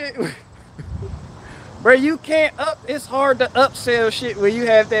that shit? Bro, you can't it's hard to upsell shit when you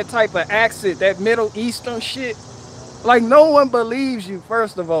have that type of accent, that Middle Eastern shit. Like, no one believes you,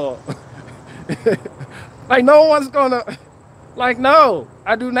 first of all. Like, no one's gonna, like, no,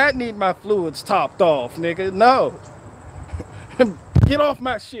 I do not need my fluids topped off, nigga, no. Get off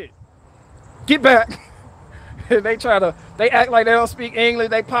my shit. Get back. They act like they don't speak English,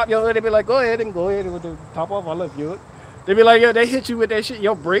 they pop your hood, they be like, go ahead with the top off, I love you. They be like, yo, they hit you with that shit,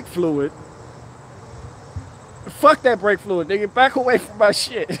 your brake fluid. Fuck that brake fluid, nigga. Back away from my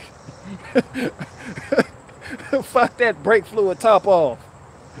shit. Fuck that brake fluid top off.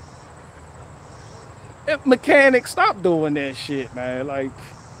 Mechanics, stop doing that shit, man. Like,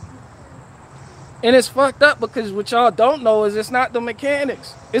 and it's fucked up because what y'all don't know is it's not the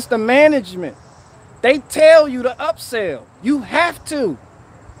mechanics, it's the management. They tell you to upsell. You have to.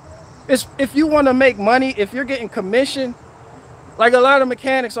 It's, if you want to make money, if you're getting commission, like a lot of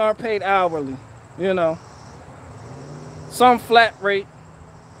mechanics aren't paid hourly, you know. Some flat rate.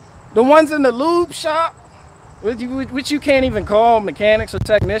 The ones in the lube shop, which you can't even call mechanics or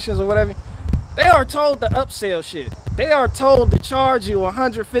technicians or whatever, they are told to upsell shit. They are told to charge you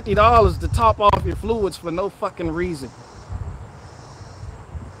 $150 to top off your fluids for no fucking reason.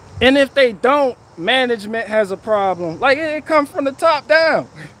 And if they don't, management has a problem. Like, it comes from the top down.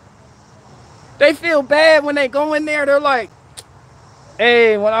 They feel bad when they go in there. They're like,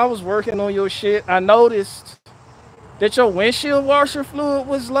 "Hey, when I was working on your shit, I noticed that your windshield washer fluid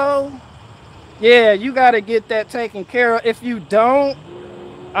was low. Yeah, you got to get that taken care of. If you don't,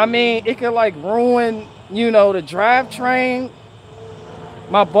 I mean, it could like ruin, you know, the drivetrain."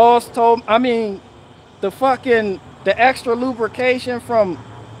 My boss told, I mean, the extra lubrication from,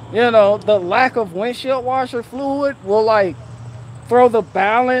 you know, the lack of windshield washer fluid will like throw the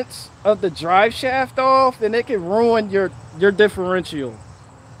balance of the drive shaft off, and it can ruin your differential.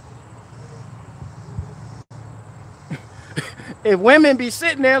 If women be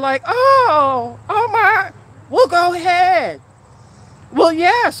sitting there like, oh my, well, go ahead. Well,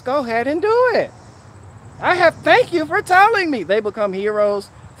 yes, go ahead and do it. Thank you for telling me. They become heroes.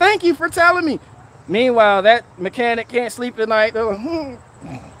 Thank you for telling me. Meanwhile, that mechanic can't sleep at night. They're like,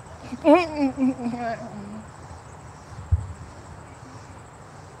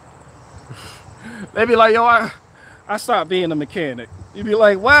 they be like, yo, I stopped being a mechanic. You be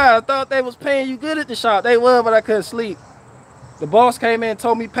like, wow, I thought they was paying you good at the shop. They were, but I couldn't sleep. The boss came in and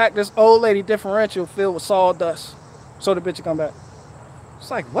told me pack this old lady differential filled with sawdust so the bitch would come back.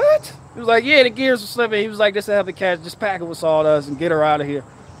 It's like, what? He was like, yeah, the gears were slipping. He was like, this will have the catch, just pack it with sawdust and get her out of here.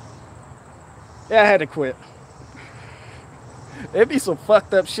 Yeah, I had to quit. There be some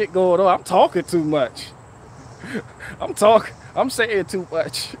fucked up shit going on. I'm talking too much. I'm saying too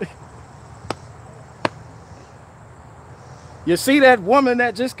much. You see that woman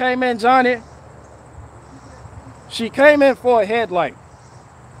that just came in, Johnny? She came in for a headlight.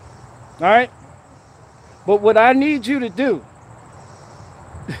 All right? But what I need you to do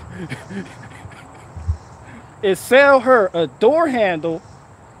is sell her a door handle,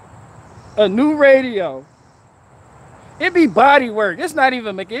 a new radio. It be body work. It's not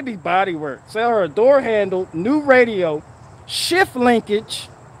even make it be body work. Sell her a door handle, new radio, shift linkage,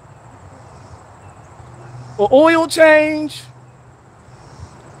 an oil change,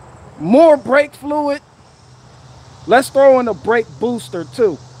 more brake fluid. Let's throw in a brake booster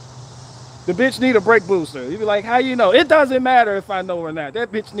too. The bitch need a brake booster. You be like, how you know? It doesn't matter if I know or not.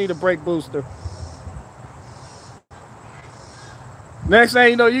 That bitch need a brake booster. Next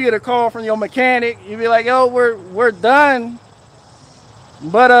thing you know, you get a call from your mechanic. You be like, yo, we're done.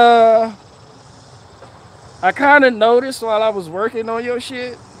 But I kind of noticed while I was working on your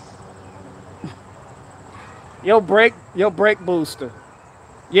shit, your brake booster.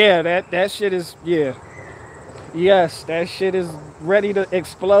 Yeah, that shit is, yeah. Yes, that shit is ready to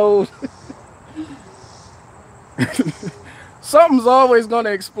explode. Something's always going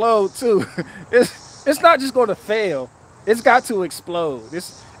to explode too. It's not just going to fail. It's got to explode.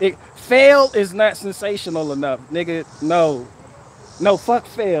 Fail is not sensational enough, nigga. No, no, fuck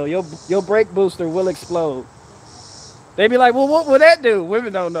fail. Your brake booster will explode. They be like, well, what would that do?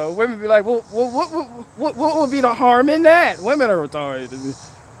 Women don't know. Women be like, well, what would be the harm in that? Women are retarded.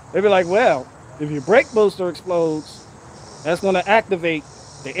 They be like, well, if your brake booster explodes, that's going to activate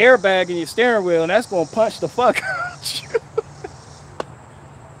the airbag in your steering wheel, and that's going to punch the fuck out you.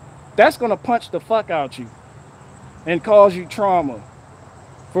 That's going to punch the fuck out you and cause you trauma,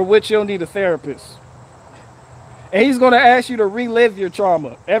 for which you'll need a therapist. And he's going to ask you to relive your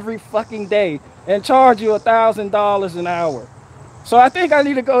trauma every fucking day and charge you $1,000 an hour. So I think I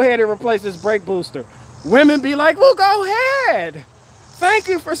need to go ahead and replace this brake booster. Women be like, well, go ahead. Thank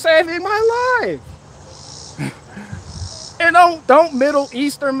you for saving my life. And don't Middle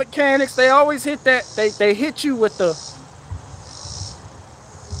Eastern mechanics, they always hit that, they hit you with the,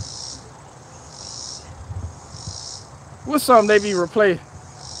 what's something they be replacing?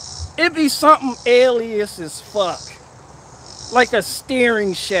 It be something alias as fuck. Like a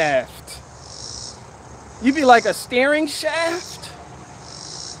steering shaft. You be like a steering shaft?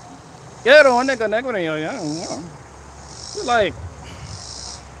 Yeah, like,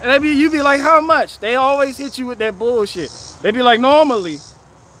 and you be like, how much? They always hit you with that bullshit. They be like, normally, it's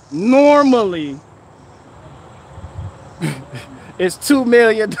 $2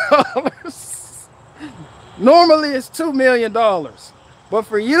 million. Normally it's $2 million. But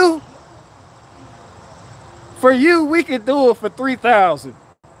for you, we could do it for 3,000.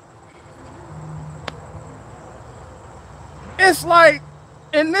 It's like,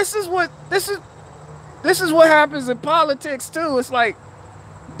 and this is what happens in politics too. It's like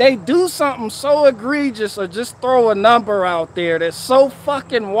they do something so egregious or just throw a number out there that's so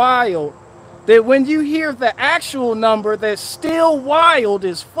fucking wild that when you hear the actual number that's still wild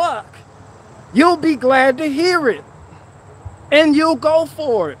as fuck, you'll be glad to hear it and you'll go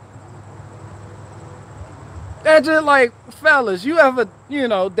for it. That's just like, fellas, you ever,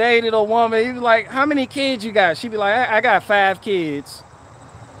 dated a woman, you be like, how many kids you got? She be like, I got 5 kids.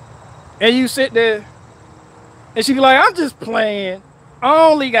 And you sit there and she be like, I'm just playing. I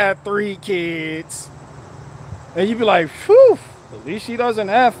only got 3 kids. And you be like, phew, at least she doesn't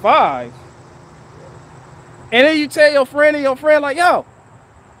have 5. And then you tell your friend like, yo,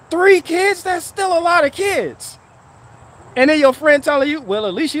 3 kids? That's still a lot of kids. And then your friend telling you, well,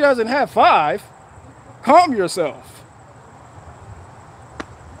 at least she doesn't have 5. Calm yourself.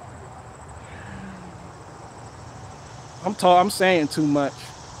 I'm saying too much.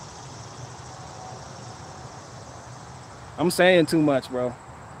 I'm saying too much, bro.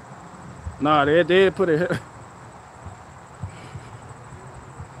 Nah, they did put it.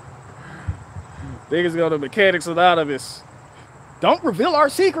 Niggas go to Mechanics Anonymous. Don't reveal our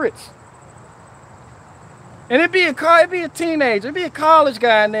secrets. And it'd be a teenager, it'd be a college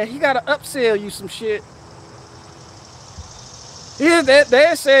guy in there. He gotta upsell you some shit.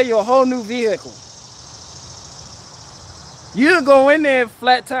 They'll sell you a whole new vehicle. You go in there,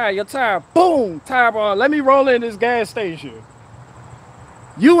 flat tire, your tire, boom, tire bar. Let me roll in this gas station.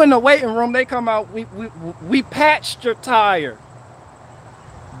 You in the waiting room, they come out, we patched your tire.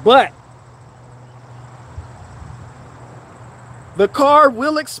 But the car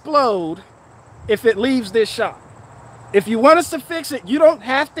will explode if it leaves this shop. If you want us to fix it, you don't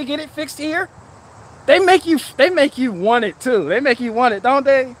have to get it fixed here. They make you want it too. They make you want it, don't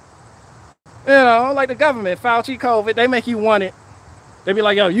they? Like the government, Fauci, COVID, they make you want it. They be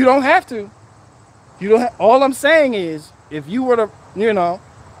like, yo, you don't have to. You don't all I'm saying is, if you were to,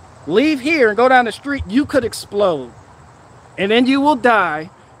 leave here and go down the street, you could explode. And then you will die.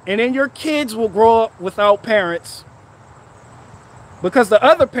 And then your kids will grow up without parents. Because the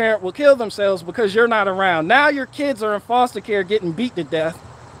other parent will kill themselves because you're not around. Now your kids are in foster care getting beat to death.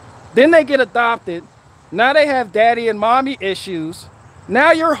 Then they get adopted. Now they have daddy and mommy issues.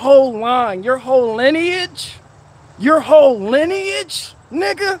 Now your whole line, your whole lineage,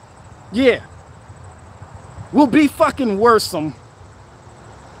 nigga, yeah, will be fucking worrisome.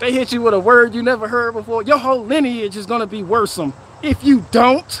 They hit you with a word you never heard before. Your whole lineage is gonna be worrisome. If you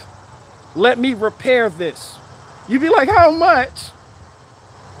don't, let me repair this. You be like, how much?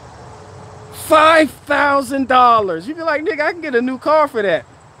 $5,000. You be like, nigga, I can get a new car for that.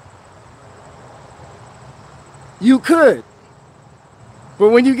 You could. But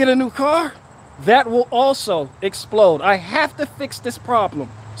when you get a new car, that will also explode. I have to fix this problem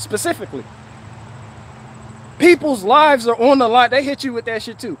specifically. People's lives are on the line. They hit you with that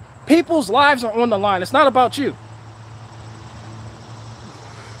shit too. People's lives are on the line. It's not about you.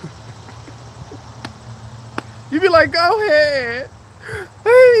 You be like, go ahead. Hey,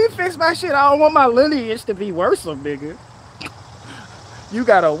 you fix my shit. I don't want my lineage to be worrisome, nigga. You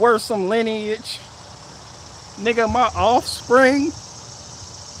got a worrisome lineage. Nigga, my offspring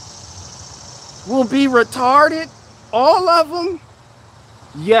will be retarded. All of them?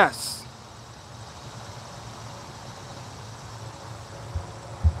 Yes.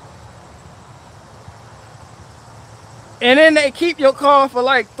 And then they keep your car for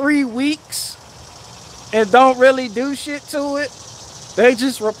like 3 weeks and don't really do shit to it. They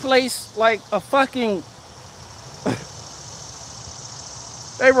just replace like a fucking...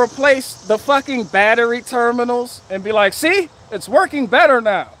 They replace the fucking battery terminals and be like, see, it's working better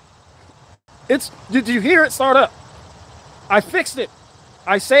now. Did you hear it start up? I fixed it.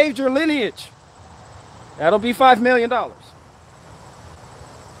 I saved your lineage. That'll be $5 million.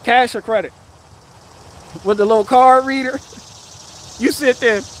 Cash or credit. With the little card reader. You sit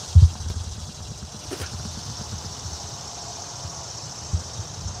there.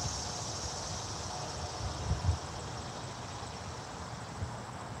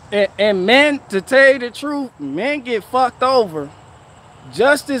 And men, to tell you the truth, men get fucked over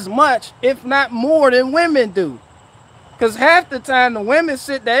just as much, if not more, than women do. Because half the time the women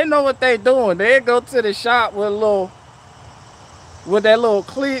sit there, they know what they're doing. They go to the shop with that little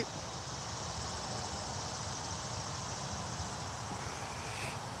clip.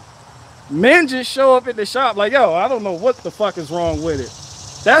 Men just show up at the shop like, yo, I don't know what the fuck is wrong with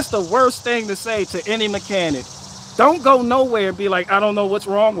it. That's the worst thing to say to any mechanic. Don't go nowhere and be like, I don't know what's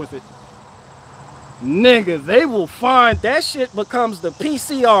wrong with it. Nigga, they will find, that shit becomes the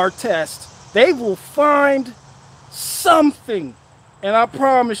PCR test. They will find something. And I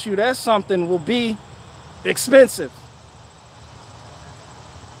promise you that something will be expensive.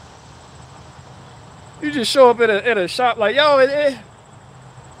 You just show up at a shop like, yo,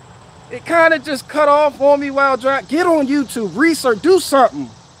 it kind of just cut off on me while driving. Get on YouTube, research, do something.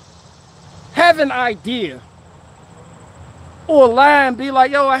 Have an idea. Or lie and be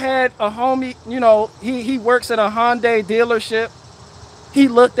like, yo, I had a homie, you know, he works at a Hyundai dealership. He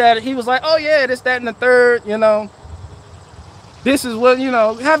looked at it. He was like, oh, yeah, this, that, and the third, you know. This is what, you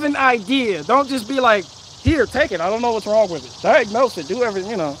know, have an idea. Don't just be like, here, take it. I don't know what's wrong with it. Diagnose it. Do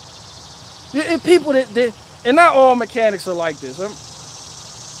everything, you know. And people and not all mechanics are like this.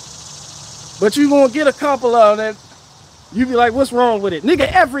 But you're going to get a couple of them. You be like, what's wrong with it?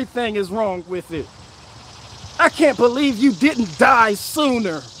 Nigga, everything is wrong with it. I can't believe you didn't die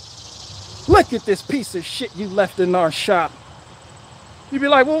sooner. Look at this piece of shit you left in our shop. You be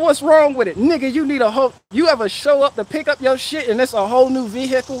like, well, what's wrong with it? Nigga, you need a whole... You ever show up to pick up your shit and it's a whole new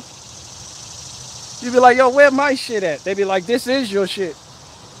vehicle? You be like, yo, where my shit at? They be like, this is your shit.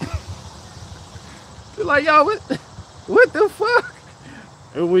 Be like, yo, what the fuck?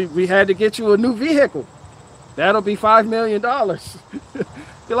 And we had to get you a new vehicle. That'll be $5 million.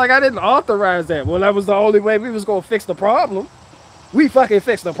 Be like, I didn't authorize that. Well, that was the only way we was going to fix the problem. We fucking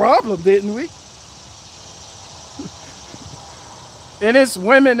fixed the problem, didn't we? And it's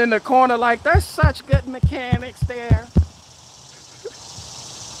women in the corner like, there's such good mechanics there.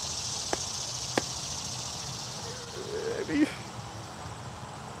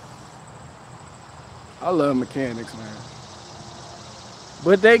 I love mechanics, man.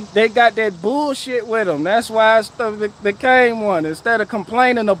 But they got that bullshit with them. That's why I became one. Instead of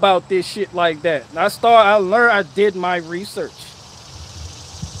complaining about this shit like that. I did my research.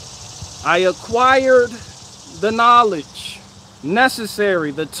 I acquired the knowledge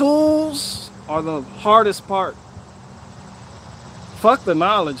necessary. The tools are the hardest part. Fuck the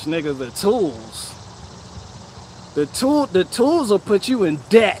knowledge, nigga, the tools. The tools will put you in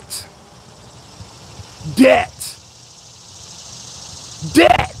debt. Debt.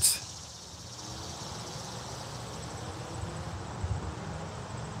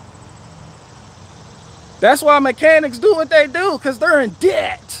 That's why mechanics do what they do, because they're in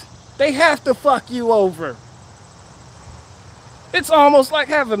debt. They have to fuck you over. It's almost like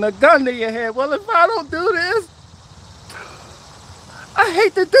having a gun to your head. Well, if I don't do this, I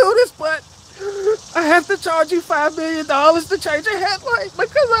hate to do this, but I have to charge you $5 million to change a headlight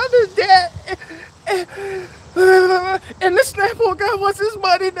because I'm in debt. And the Snap-on guy wants his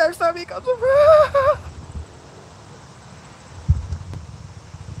money next time he comes around.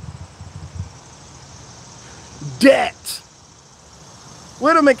 Debt.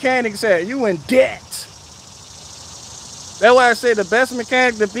 Where the mechanics at? You in debt. That's why I say the best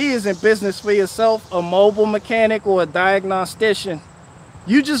mechanic to be is in business for yourself, a mobile mechanic or a diagnostician.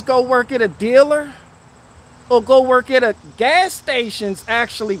 You just go work at a dealer, or go work at a gas stations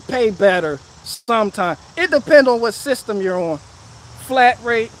actually pay better sometimes. It depends on what system you're on. Flat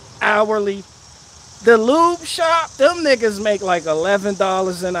rate, hourly. The lube shop, them niggas make like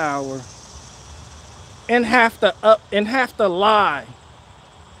 $11 an hour and have to lie.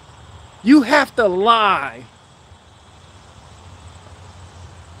 You have to lie.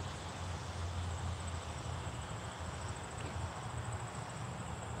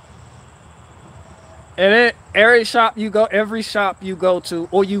 And then every shop you go to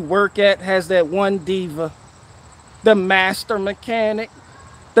or you work at has that one diva, the master mechanic,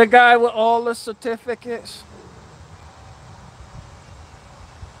 the guy with all the certificates.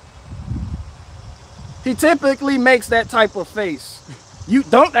 He typically makes that type of face. You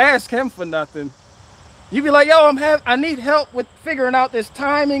don't ask him for nothing. You be like, yo, I need help with figuring out this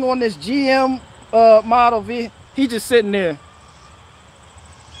timing on this GM model V. He just sitting there.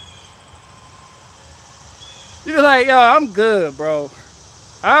 You be like, yo, I'm good, bro.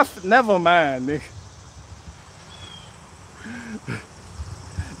 Never mind, nigga.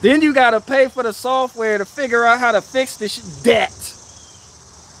 Then you gotta pay for the software to figure out how to fix this debt.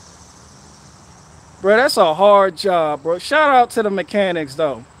 Bro, that's a hard job, bro. Shout out to the mechanics,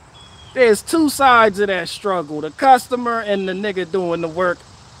 though. There's two sides of that struggle, the customer and the nigga doing the work.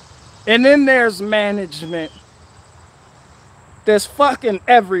 And then there's management. There's fucking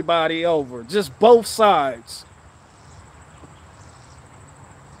everybody over, just both sides.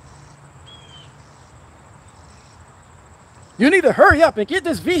 You need to hurry up and get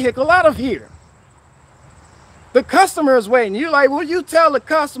this vehicle out of here. The customer is waiting. You like, will you tell the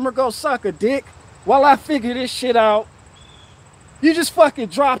customer go suck a dick while I figure this shit out? You just fucking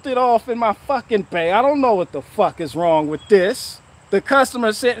dropped it off in my fucking bay. I don't know what the fuck is wrong with this. The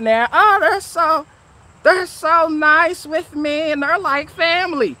customer sitting there, oh, they're so nice with me and they're like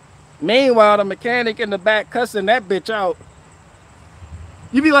family. Meanwhile, the mechanic in the back cussing that bitch out.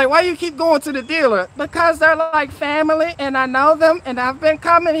 You be like, why you keep going to the dealer? Because they're like family and I know them and I've been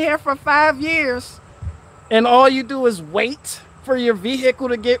coming here for 5 years. And all you do is wait for your vehicle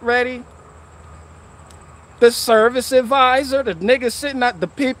to get ready. The service advisor, the niggas sitting at the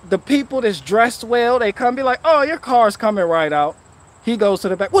people that's dressed well, they come be like, oh, your car's coming right out. He goes to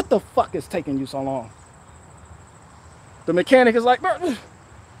the back. What the fuck is taking you so long? The mechanic is like,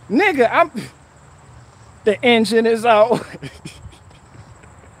 nigga, the engine is out.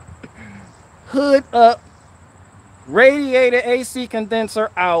 Hood up, radiator AC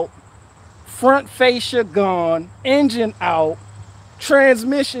condenser out, front fascia gone, engine out,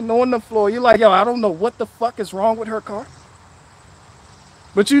 transmission on the floor. You're like, yo, I don't know what the fuck is wrong with her car.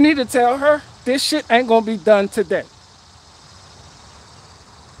 But you need to tell her this shit ain't gonna be done today.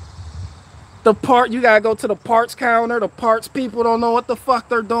 The part, you gotta go to the parts counter. The parts people don't know what the fuck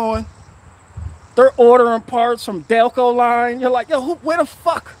they're doing. They're ordering parts from Delco line. You're like, yo, where the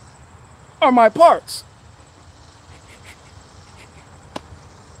fuck are my parts?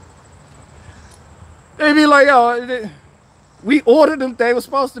 They be like, yo, we ordered them. They were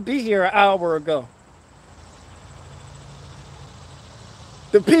supposed to be here an hour ago.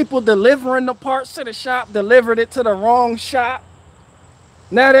 The people delivering the parts to the shop delivered it to the wrong shop.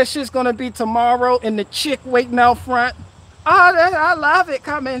 Now that shit's gonna be tomorrow and the chick waiting out front. Oh, I love it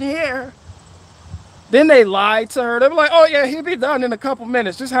coming here. Then they lied to her. They were like, oh yeah, he'll be done in a couple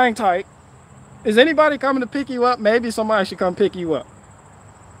minutes. Just hang tight. Is anybody coming to pick you up? Maybe somebody should come pick you up.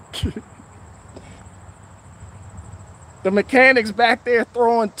 The mechanic's back there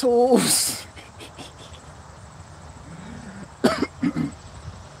throwing tools.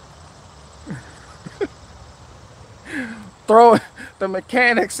 The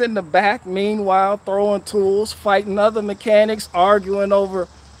mechanics in the back, meanwhile, throwing tools, fighting other mechanics, arguing over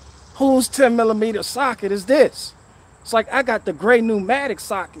whose 10mm socket is this. It's like, I got the gray pneumatic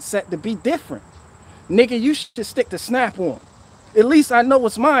socket set to be different. Nigga, you should stick to Snap-on. At least I know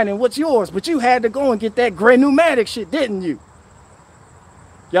what's mine and what's yours, but you had to go and get that gray pneumatic shit, didn't you?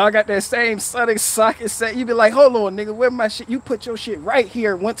 Y'all got that same socket set. You be like, hold on, nigga, where my shit? You put your shit right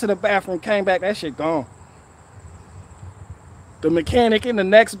here, went to the bathroom, came back, that shit gone. The mechanic in the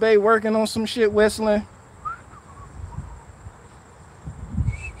next bay working on some shit whistling.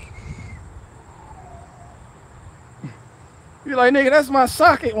 You're like, nigga, that's my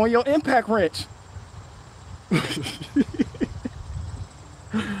socket on your impact wrench.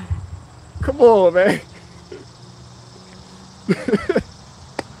 Come on, man.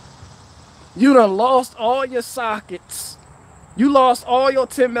 You done lost all your sockets. You lost all your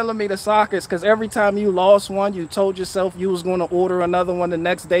 10mm sockets because every time you lost one, you told yourself you was going to order another one the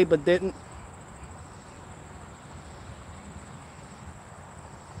next day, but didn't.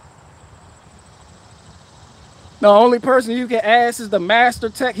 The only person you can ask is the master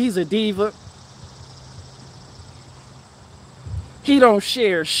tech. He's a diva. He don't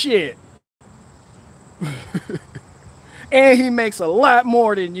share shit. And he makes a lot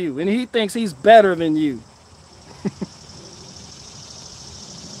more than you. And he thinks he's better than you.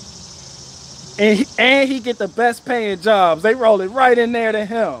 and he get the best paying jobs. They roll it right in there to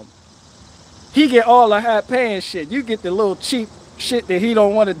him. He get all the high paying shit. You get the little cheap shit that he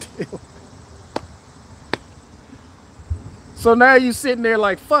don't want to do. So now you sitting there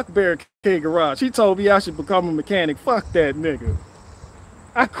like, fuck Barricade Garage. He told me I should become a mechanic. Fuck that nigga.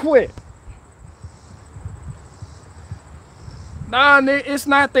 I quit. Nah, nigga, it's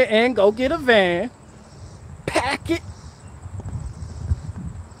not the end. Go get a van. Pack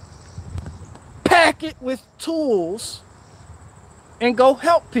it with tools and go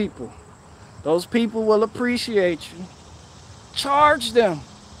help people. Those people will appreciate you. Charge them.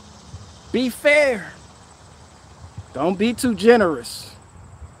 Be fair. Don't be too generous.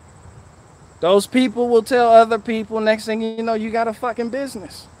 Those people will tell other people, next thing you know, you got a fucking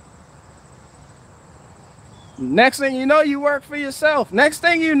business. Next thing you know, you work for yourself. Next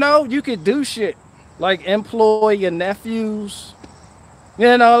thing you know, you could do shit like employ your nephews.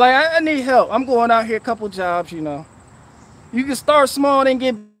 You know, like, I need help. I'm going out here, a couple jobs, you know. You can start small and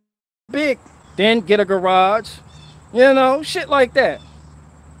get big. Then get a garage. You know, shit like that.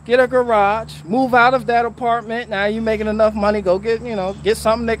 Get a garage. Move out of that apartment. Now you making enough money. Go get, you know, get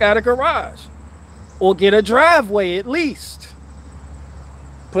something that got a garage. Or get a driveway at least.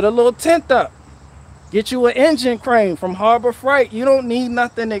 Put a little tent up. Get you an engine crane from Harbor Freight. You don't need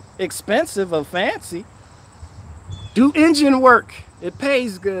nothing expensive or fancy. Do engine work. It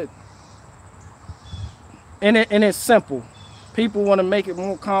pays good. And it's simple. People want to make it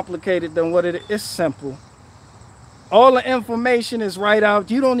more complicated than what it is. It's simple. All the information is right out.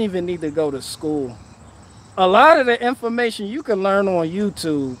 You don't even need to go to school. A lot of the information you can learn on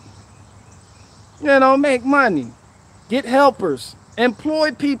YouTube. You know, make money. Get helpers.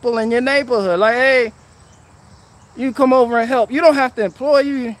 Employ people in your neighborhood. Like, hey, you come over and help. You don't have to employ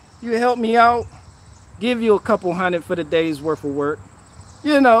you. You help me out. Give you a couple hundred for the day's worth of work.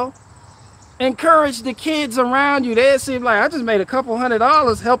 You know, encourage the kids around you. They seem like, I just made a couple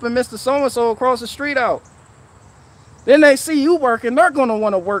 $100 helping Mr. So-and-so across the street out. Then they see you working, they're going to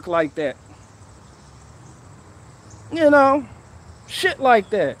want to work like that. You know, shit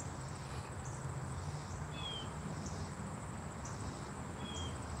like that.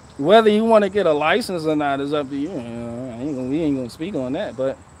 Whether you want to get a license or not is up to you. You know, we ain't going to speak on that,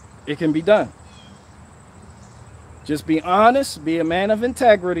 but it can be done. Just be honest, be a man of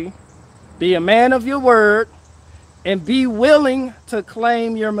integrity, be a man of your word, and be willing to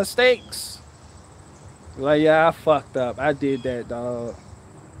claim your mistakes. Like, yeah, I fucked up. I did that, dog.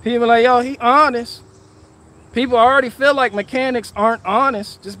 People like, yo, he honest. People already feel like mechanics aren't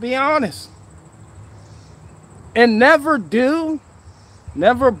honest. Just be honest. And never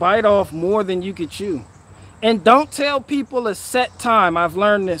bite off more than you could chew. And don't tell people a set time. I've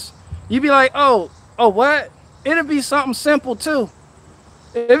learned this. You be like, oh, what? It'll be something simple too.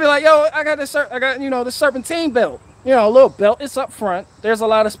 It'll be like, yo, I got the serpentine belt. You know, a little belt. It's up front. There's a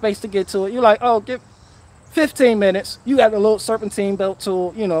lot of space to get to it. You're like, oh, give 15 minutes. You got the little serpentine belt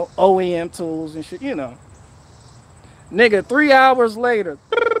tool, you know, OEM tools and shit, you know. Nigga, 3 hours later.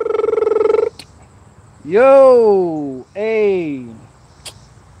 Yo, hey.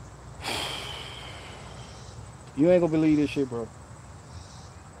 You ain't gonna believe this shit, bro.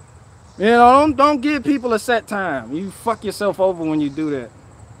 You know, don't give people a set time. You fuck yourself over when you do that.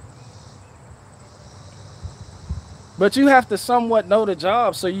 But you have to somewhat know the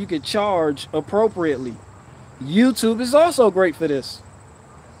job so you can charge appropriately. YouTube is also great for this.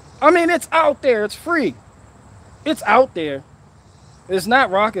 I mean, it's out there. It's free. It's out there. It's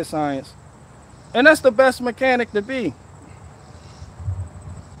not rocket science. And that's the best mechanic to be.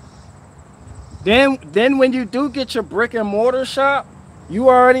 Then when you do get your brick and mortar shop, you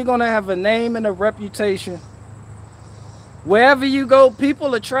already gonna have a name and a reputation. Wherever you go, people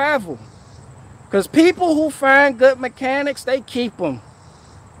will travel. Because people who find good mechanics, they keep them.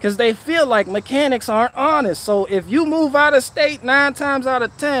 Because they feel like mechanics aren't honest. So if you move out of state 9 times out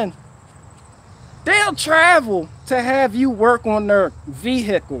of 10, they'll travel to have you work on their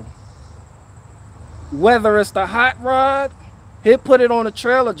vehicle. Whether it's the hot rod, he'll put it on a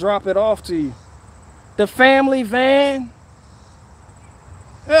trailer, drop it off to you. The family van,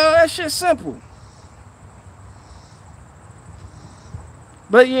 well, that shit's simple.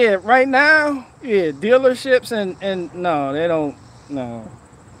 But yeah, right now, yeah, dealerships and no, they don't, no.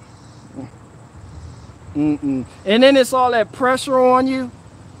 And then it's all that pressure on you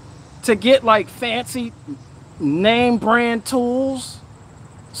to get like fancy name brand tools.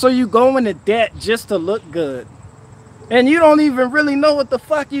 So you go into debt just to look good. And you don't even really know what the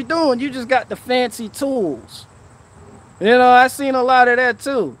fuck you doing. You just got the fancy tools. You know, I seen a lot of that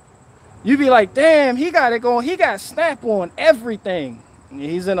too. You be like, damn, he got it going. He got Snap on everything.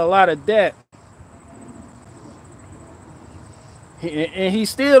 He's in a lot of debt. And he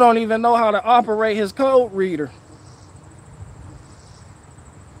still don't even know how to operate his code reader.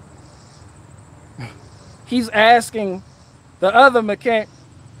 He's asking the other mechanic.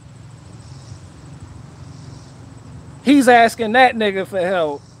 He's asking that nigga for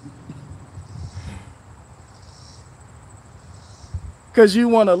help. Cause you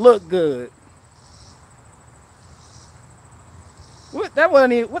want to look good. What that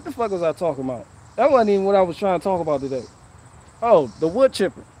wasn't even, what the fuck was I talking about? That wasn't even what I was trying to talk about today. Oh, the wood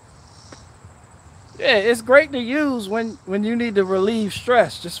chipper. Yeah, it's great to use when you need to relieve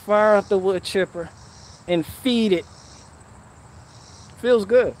stress. Just fire up the wood chipper and feed it. Feels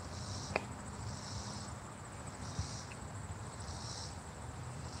good.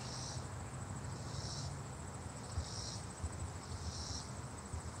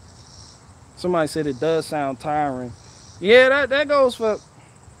 Somebody said it does sound tiring. Yeah, that goes for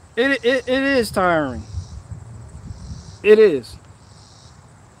it is tiring. It is.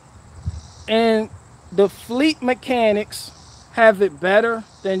 And the fleet mechanics have it better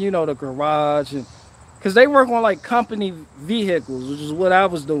than, you know, the garage, and because they work on like company vehicles, which is what I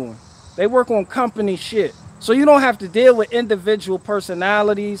was doing. They work on company shit. So you don't have to deal with individual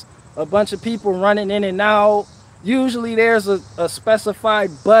personalities, a bunch of people running in and out. Usually there's a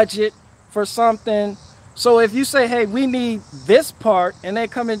specified budget for something. So if you say, hey, we need this part, and they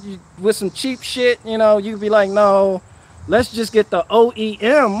come in with some cheap shit, you know, you'd be like, no, let's just get the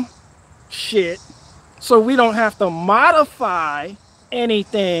OEM shit so we don't have to modify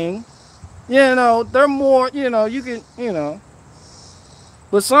anything. You know, they're more, you know, you can, you know.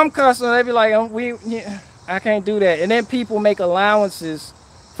 But some customers, they be like, I can't do that. And then people make allowances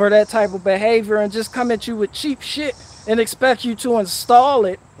for that type of behavior and just come at you with cheap shit and expect you to install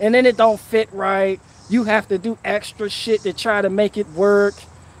it, and then it don't fit right. You have to do extra shit to try to make it work.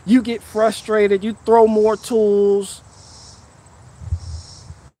 You get frustrated. You throw more tools.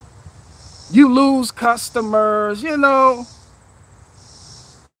 You lose customers, you know.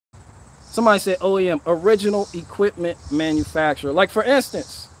 Somebody said OEM, original equipment manufacturer. Like for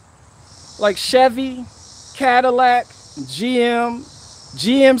instance, like Chevy, Cadillac, GM,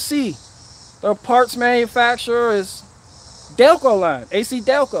 GMC. Their parts manufacturer is Delco line, AC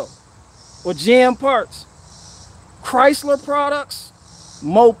Delco, or GM parts. Chrysler products,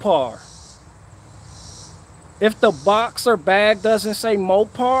 Mopar. If the box or bag doesn't say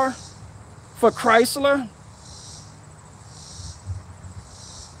Mopar for Chrysler,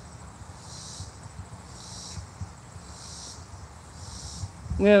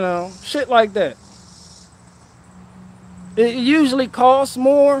 you know, shit like that. It usually costs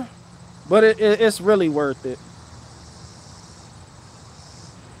more, but it's really worth it.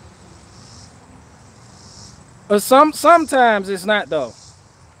 But sometimes it's not though.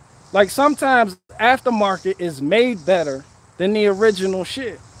 Like sometimes aftermarket is made better than the original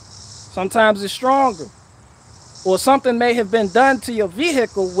shit. Sometimes it's stronger. Or something may have been done to your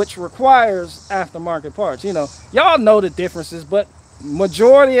vehicle which requires aftermarket parts. You know, y'all know the differences, but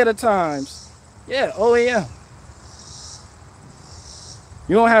majority of the times, yeah, OEM.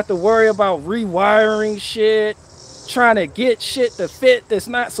 You don't have to worry about rewiring shit, trying to get shit to fit that's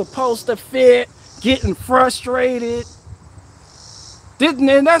not supposed to fit, getting frustrated.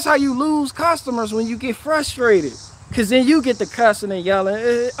 And that's how you lose customers, when you get frustrated. Because then you get the cussing and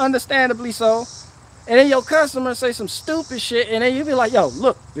yelling, understandably so. And then your customer say some stupid shit, and then you be like, yo,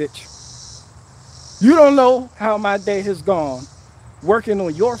 look, bitch. You don't know how my day has gone working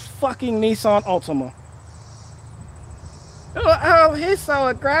on your fucking Nissan Altima. Oh, he's so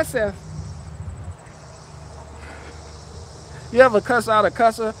aggressive. You ever cuss out a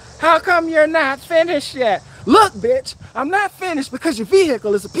cusser? How come you're not finished yet? Look, bitch, I'm not finished because your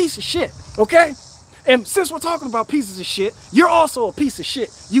vehicle is a piece of shit, okay? And since we're talking about pieces of shit, you're also a piece of shit.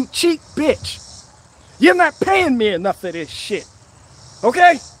 You cheap bitch. You're not paying me enough for this shit,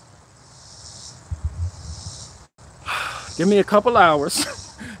 okay? Give me a couple hours,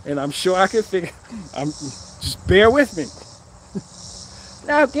 and I'm sure I can figure. Just bear with me.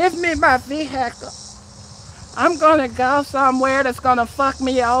 Now give me my vehicle. I'm gonna go somewhere that's gonna fuck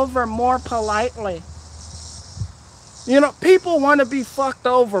me over more politely. You know, people want to be fucked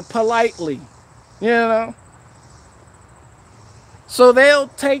over politely, you know. So they'll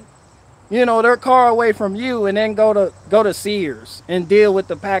take, you know, their car away from you and then go to Sears and deal with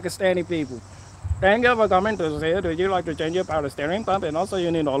the Pakistani people. Thank you for coming to see. Would you like to change your power steering pump? And also you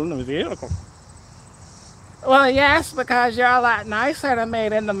need all in the vehicle. Well, yes, because you're a lot nicer to me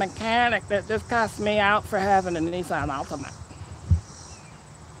than the mechanic that just cussed me out for having a Nissan Altima.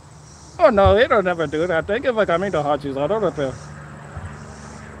 Oh no, it'll never do that. Thank you for coming to Hachi's Auto Repair.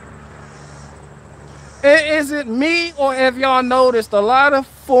 Is it me, or have y'all noticed a lot of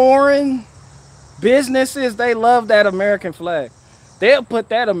foreign businesses, they love that American flag? They'll put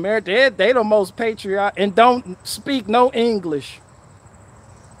that American, they the most patriotic and don't speak no English.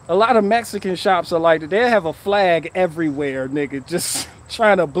 A lot of Mexican shops are like that. They'll have a flag everywhere, nigga, just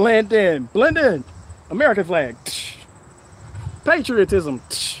trying to blend in. Blend in. American flag. Patriotism.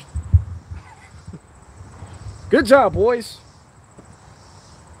 Good job, boys.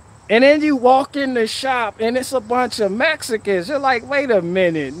 And then you walk in the shop and it's a bunch of Mexicans. You're like, wait a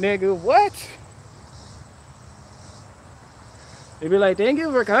minute, nigga, what? They be like, thank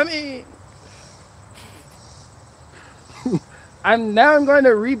you for coming. I'm going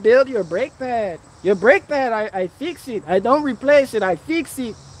to rebuild your brake pad. Your brake pad, I fix it. I don't replace it, I fix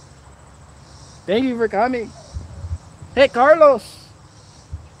it. Thank you for coming. Hey, Carlos,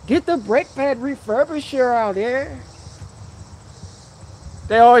 get the brake pad refurbisher out here.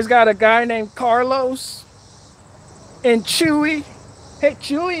 They always got a guy named Carlos and Chewy. Hey,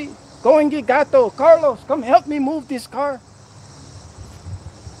 Chewy, go and get Gato. Carlos, come help me move this car.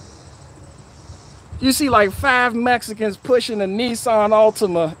 You see like 5 Mexicans pushing a Nissan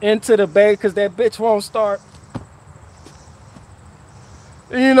Altima into the bay because that bitch won't start.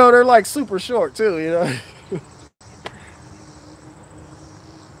 And you know, they're like super short too, you know.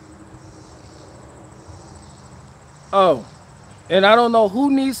 Oh, and I don't know who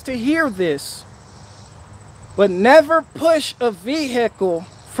needs to hear this, but never push a vehicle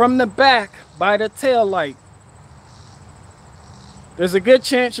from the back by the tail light. There's a good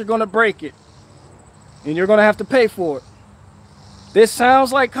chance you're gonna break it, and you're gonna have to pay for it. This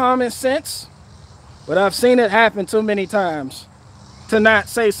sounds like common sense, but I've seen it happen too many times to not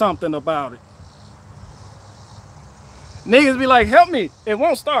say something about it. Niggas be like, help me, it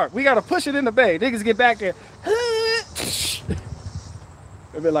won't start. We gotta push it in the bay. Niggas get back there.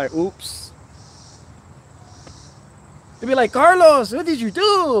 They be like, oops. They be like, Carlos, what did you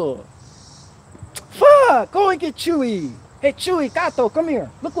do? Fuck, go and get Chewy. Hey, Chewy, Gato, come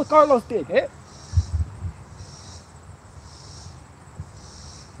here. Look what Carlos did, eh?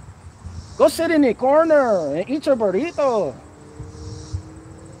 Go sit in the corner and eat your burrito.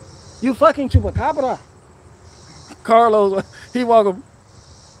 You fucking chupacabra. Carlos, he walk up.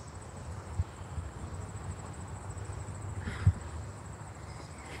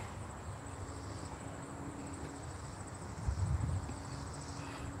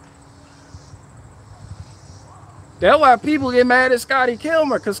 That's why people get mad at Scotty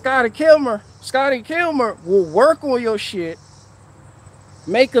Kilmer, because Scotty Kilmer will work on your shit,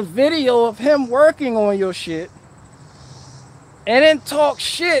 make a video of him working on your shit, and then talk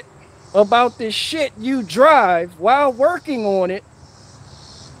shit about this shit you drive while working on it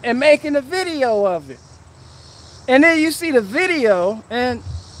and making a video of it. And then you see the video and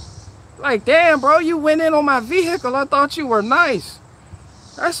like, damn, bro, you went in on my vehicle. I thought you were nice.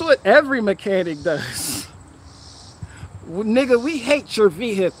 That's what every mechanic does. Nigga, we hate your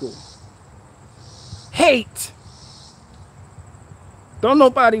vehicle. Hate. Don't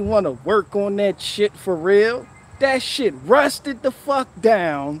nobody want to work on that shit for real. That shit rusted the fuck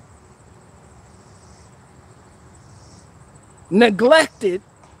down. Neglected.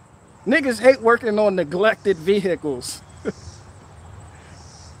 Niggas hate working on neglected vehicles.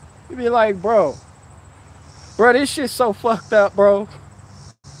 You be like, bro, this shit's so fucked up, bro.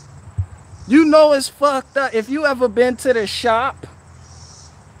 You know it's fucked up. If you ever been to the shop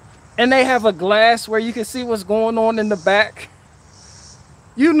and they have a glass where you can see what's going on in the back,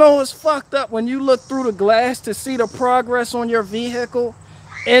 you know it's fucked up when you look through the glass to see the progress on your vehicle.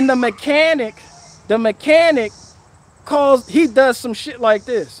 And the mechanic he does some shit like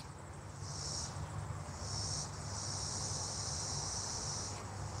this.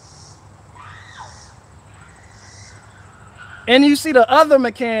 And you see the other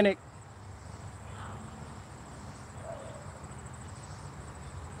mechanic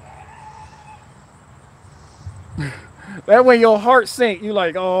that when your heart sinks, you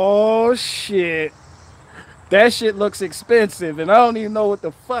like, oh shit, that shit looks expensive and I don't even know what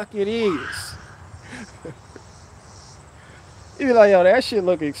the fuck it is. You be like, yo, that shit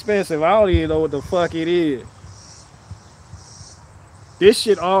look expensive. I don't even know what the fuck it is. This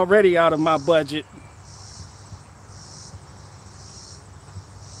shit already out of my budget.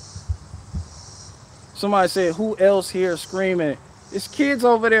 Somebody said, who else here screaming? It's kids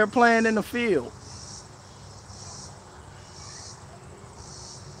over there playing in the field.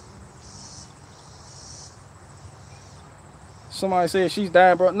 Somebody said she's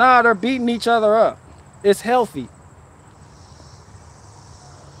dying, bro. Nah, they're beating each other up. It's healthy.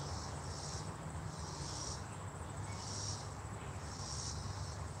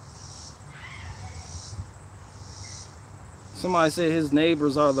 Somebody said his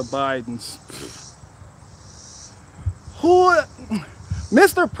neighbors are the Bidens. Who,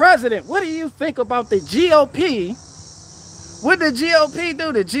 Mr. President, what do you think about the GOP? What did the GOP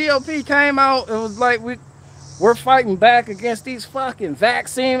do? The GOP came out and was like, we're fighting back against these fucking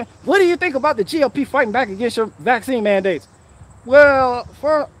vaccine. What do you think about the GOP fighting back against your vaccine mandates? Well,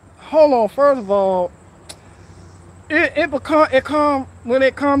 hold on. First of all, when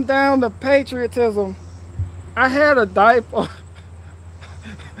it come down to patriotism, I had a diaper.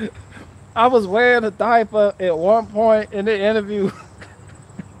 I was wearing a diaper at one point in the interview.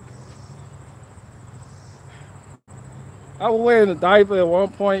 I was wearing a diaper at one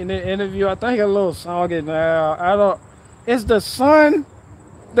point in the interview. I think a little soggy now. I don't. It's the sun.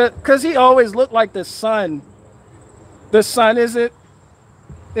 Cause he always looked like the sun. The sun, is it?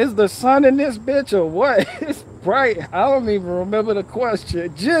 Is the sun in this bitch or what? It's bright. I don't even remember the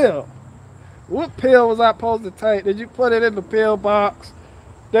question. Jill, what pill was I supposed to take? Did you put it in the pill box?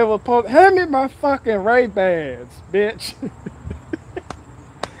 They were hand me my fucking Ray-Bans, bitch.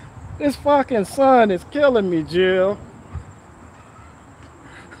 This fucking sun is killing me, Jill.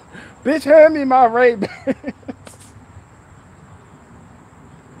 Bitch, hand me my Ray-Bans.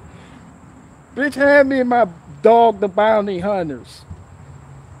 Bitch, hand me my Dog the Bounty Hunters.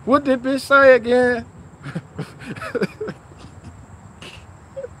 What did bitch say again?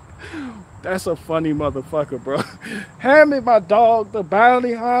 That's a funny motherfucker, bro. Hand me my Dog the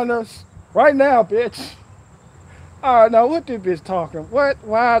Bounty Hunters right now, bitch. All right, now what did bitch talking? What?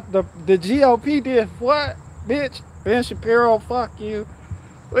 Why the GOP did what, bitch? Ben Shapiro, fuck you.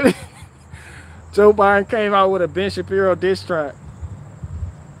 Joe Biden came out with a Ben Shapiro diss track.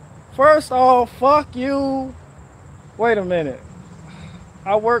 First off, fuck you. Wait a minute.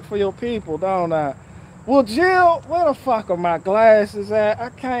 I work for your people, don't I? Well, Jill, where the fuck are my glasses at? I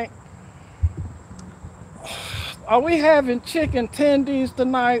can't. Are we having chicken tendies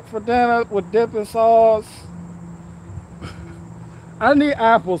tonight for dinner with dipping sauce? I need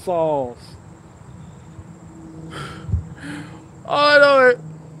applesauce. Oh, I know.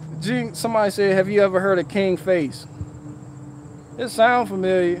 Somebody said, have you ever heard of King Face? It sounds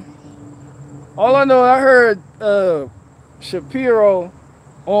familiar. All I know, I heard Shapiro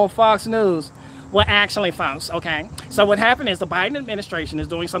on Fox News. Well, actually, folks, okay. So what happened is the Biden administration is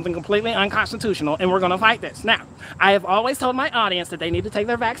doing something completely unconstitutional, and we're going to fight this. Now, I have always told my audience that they need to take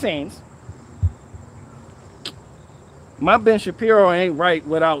their vaccines. My Ben Shapiro ain't right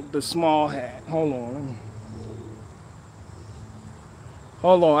without the small hat. Hold on.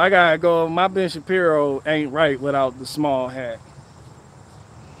 Hold on, I gotta go. My Ben Shapiro ain't right without the small hat.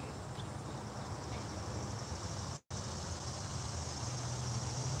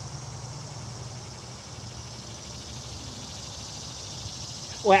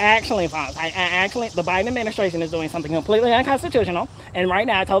 Well, actually, folks, the Biden administration is doing something completely unconstitutional, and right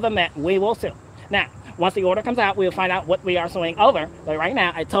now I told them that we will sue. Now, once the order comes out, we'll find out what we are suing over. But right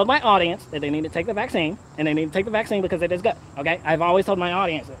now, I told my audience that they need to take the vaccine, and they need to take the vaccine because it is good. Okay, I've always told my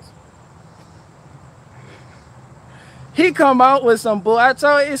audiences. He come out with some bull. I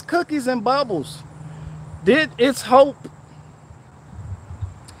tell you, it's cookies and bubbles. It's hope.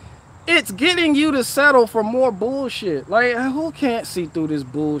 It's getting you to settle for more bullshit. Like, who can't see through this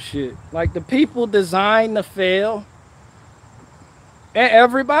bullshit? Like, the people designed to fail. And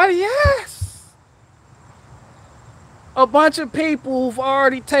everybody, yes. A bunch of people who've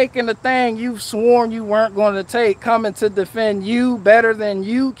already taken the thing you've sworn you weren't going to take, coming to defend you better than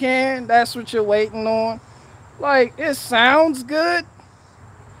you can. That's what you're waiting on. Like, it sounds good.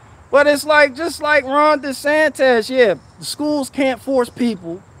 But it's like, just like Ron DeSantis, yeah, the schools can't force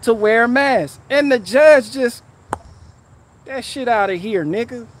people to wear a mask. And the judge just, that shit out of here,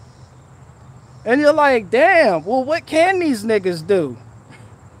 nigga. And you're like, damn, well, what can these niggas do?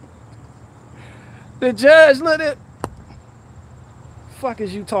 The judge, look at, fuck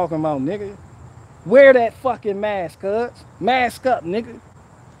is you talking about, nigga? Wear that fucking mask, cuz. Mask up, nigga.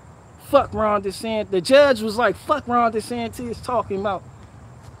 Fuck Ron DeSantis. The judge was like, fuck Ron DeSantis talking about.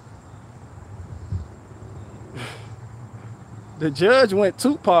 The judge went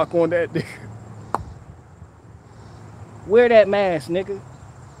Tupac on that nigga. Wear that mask, nigga.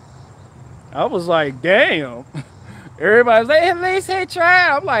 I was like, damn. Everybody's like, at least they try.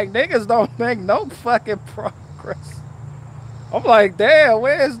 I'm like, niggas don't make no fucking progress. I'm like, damn,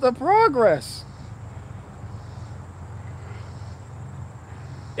 where's the progress?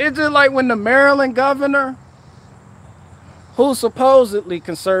 It's just like when the Maryland governor, who's supposedly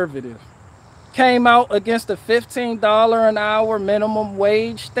conservative, came out against the $15 an hour minimum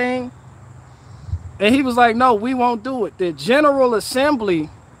wage thing. And he was like, no, we won't do it. The General Assembly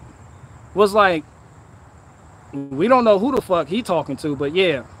was like, we don't know who the fuck he talking to, but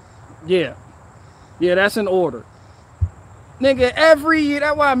yeah, that's in order. Nigga, every year,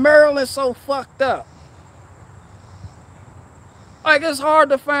 that's why Maryland's so fucked up. Like, it's hard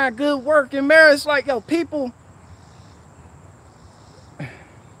to find good work in Maryland. It's like, yo, people, I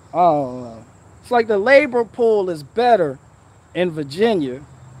don't know. It's like the labor pool is better in Virginia,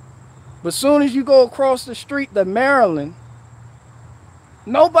 but as soon as you go across the street to Maryland,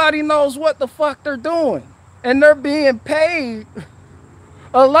 nobody knows what the fuck they're doing. And they're being paid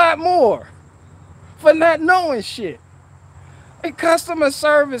a lot more for not knowing shit. And customer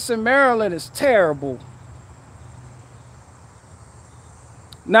service in Maryland is terrible.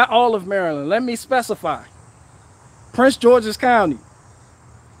 Not all of Maryland. Let me specify. Prince George's County.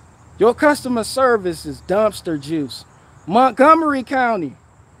 Your customer service is dumpster juice. Montgomery County.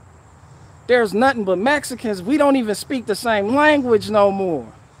 There's nothing but Mexicans. We don't even speak the same language no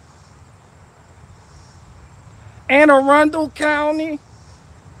more. Anne Arundel County,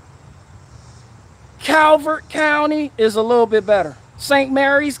 Calvert County is a little bit better. St.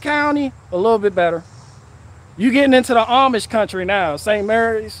 Mary's County, a little bit better. You getting into the Amish country now. St.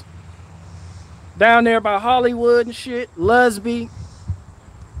 Mary's, down there by Hollywood and shit, Lusby.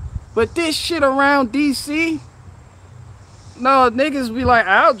 But this shit around DC, no, niggas be like,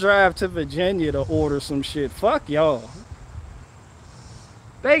 I'll drive to Virginia to order some shit. Fuck y'all.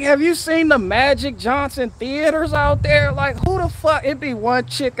 Have you seen the Magic Johnson theaters out there? Like, who the fuck? It be one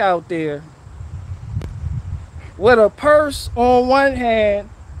chick out there with a purse on one hand,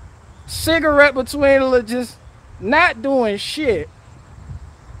 cigarette between her, just not doing shit.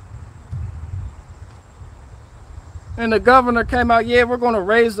 And the governor came out, yeah, we're going to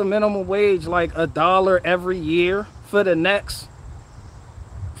raise the minimum wage like $1 every year for the next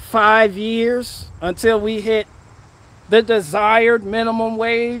 5 years until we hit the desired minimum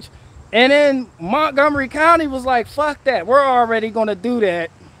wage. And then Montgomery County was like, fuck that. We're already going to do that.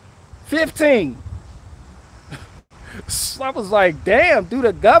 15. So I was like, damn, do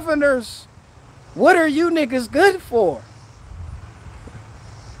the governors, what are you niggas good for?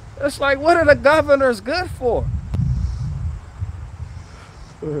 It's like, what are the governors good for?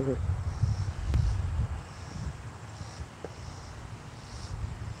 I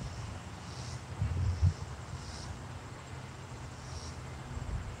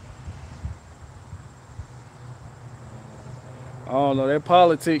don't know, that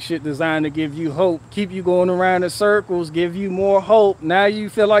politics shit designed to give you hope, keep you going around in circles, give you more hope. Now you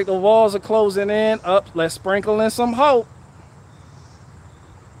feel like the walls are closing in. Up, let's sprinkle in some hope.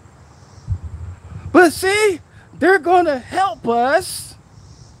 But see, they're gonna help us.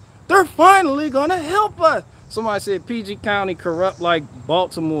 They're finally gonna help us. Somebody said PG County corrupt like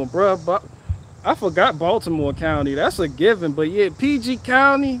Baltimore, bruh. But I forgot Baltimore County. That's a given. But yeah, PG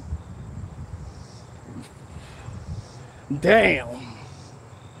County. Damn.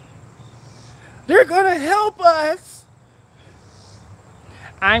 They're gonna help us.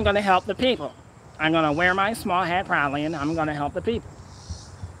 I'm gonna help the people. I'm gonna wear my small hat proudly and I'm gonna help the people.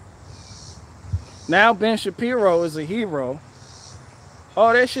 Now Ben Shapiro is a hero.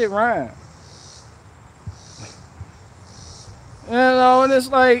 Oh, that shit rhyme. You know, and it's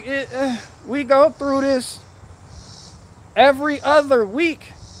like, we go through this every other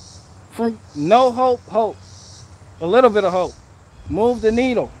week from no hope, hope. A little bit of hope. Move the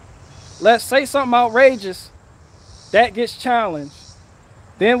needle. Let's say something outrageous. That gets challenged.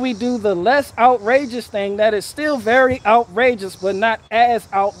 Then we do the less outrageous thing that is still very outrageous, but not as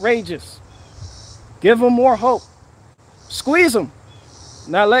outrageous. Give them more hope. Squeeze them.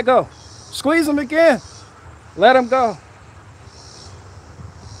 Now let go. Squeeze them again. Let them go.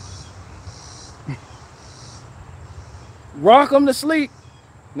 Rock them to sleep.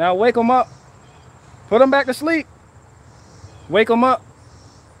 Now wake them up. Put them back to sleep. Wake them up.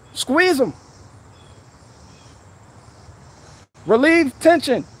 Squeeze them. Relieve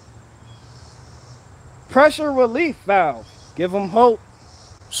tension. Pressure relief valve. Give them hope.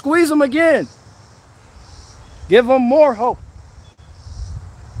 Squeeze them again. Give them more hope.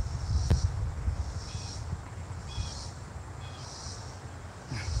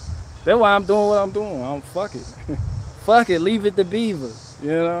 That's why I'm doing what I'm doing. I'm fuck it. Fuck it. Leave it to Beaver. You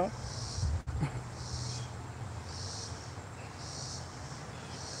know?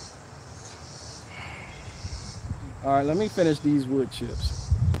 All right, let me finish these wood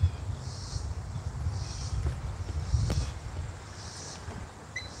chips.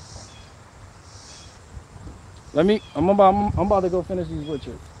 I'm about to go finish these wood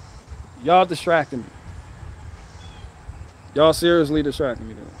chips. Y'all distracting me. Y'all seriously distracting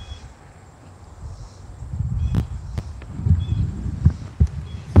me. Then.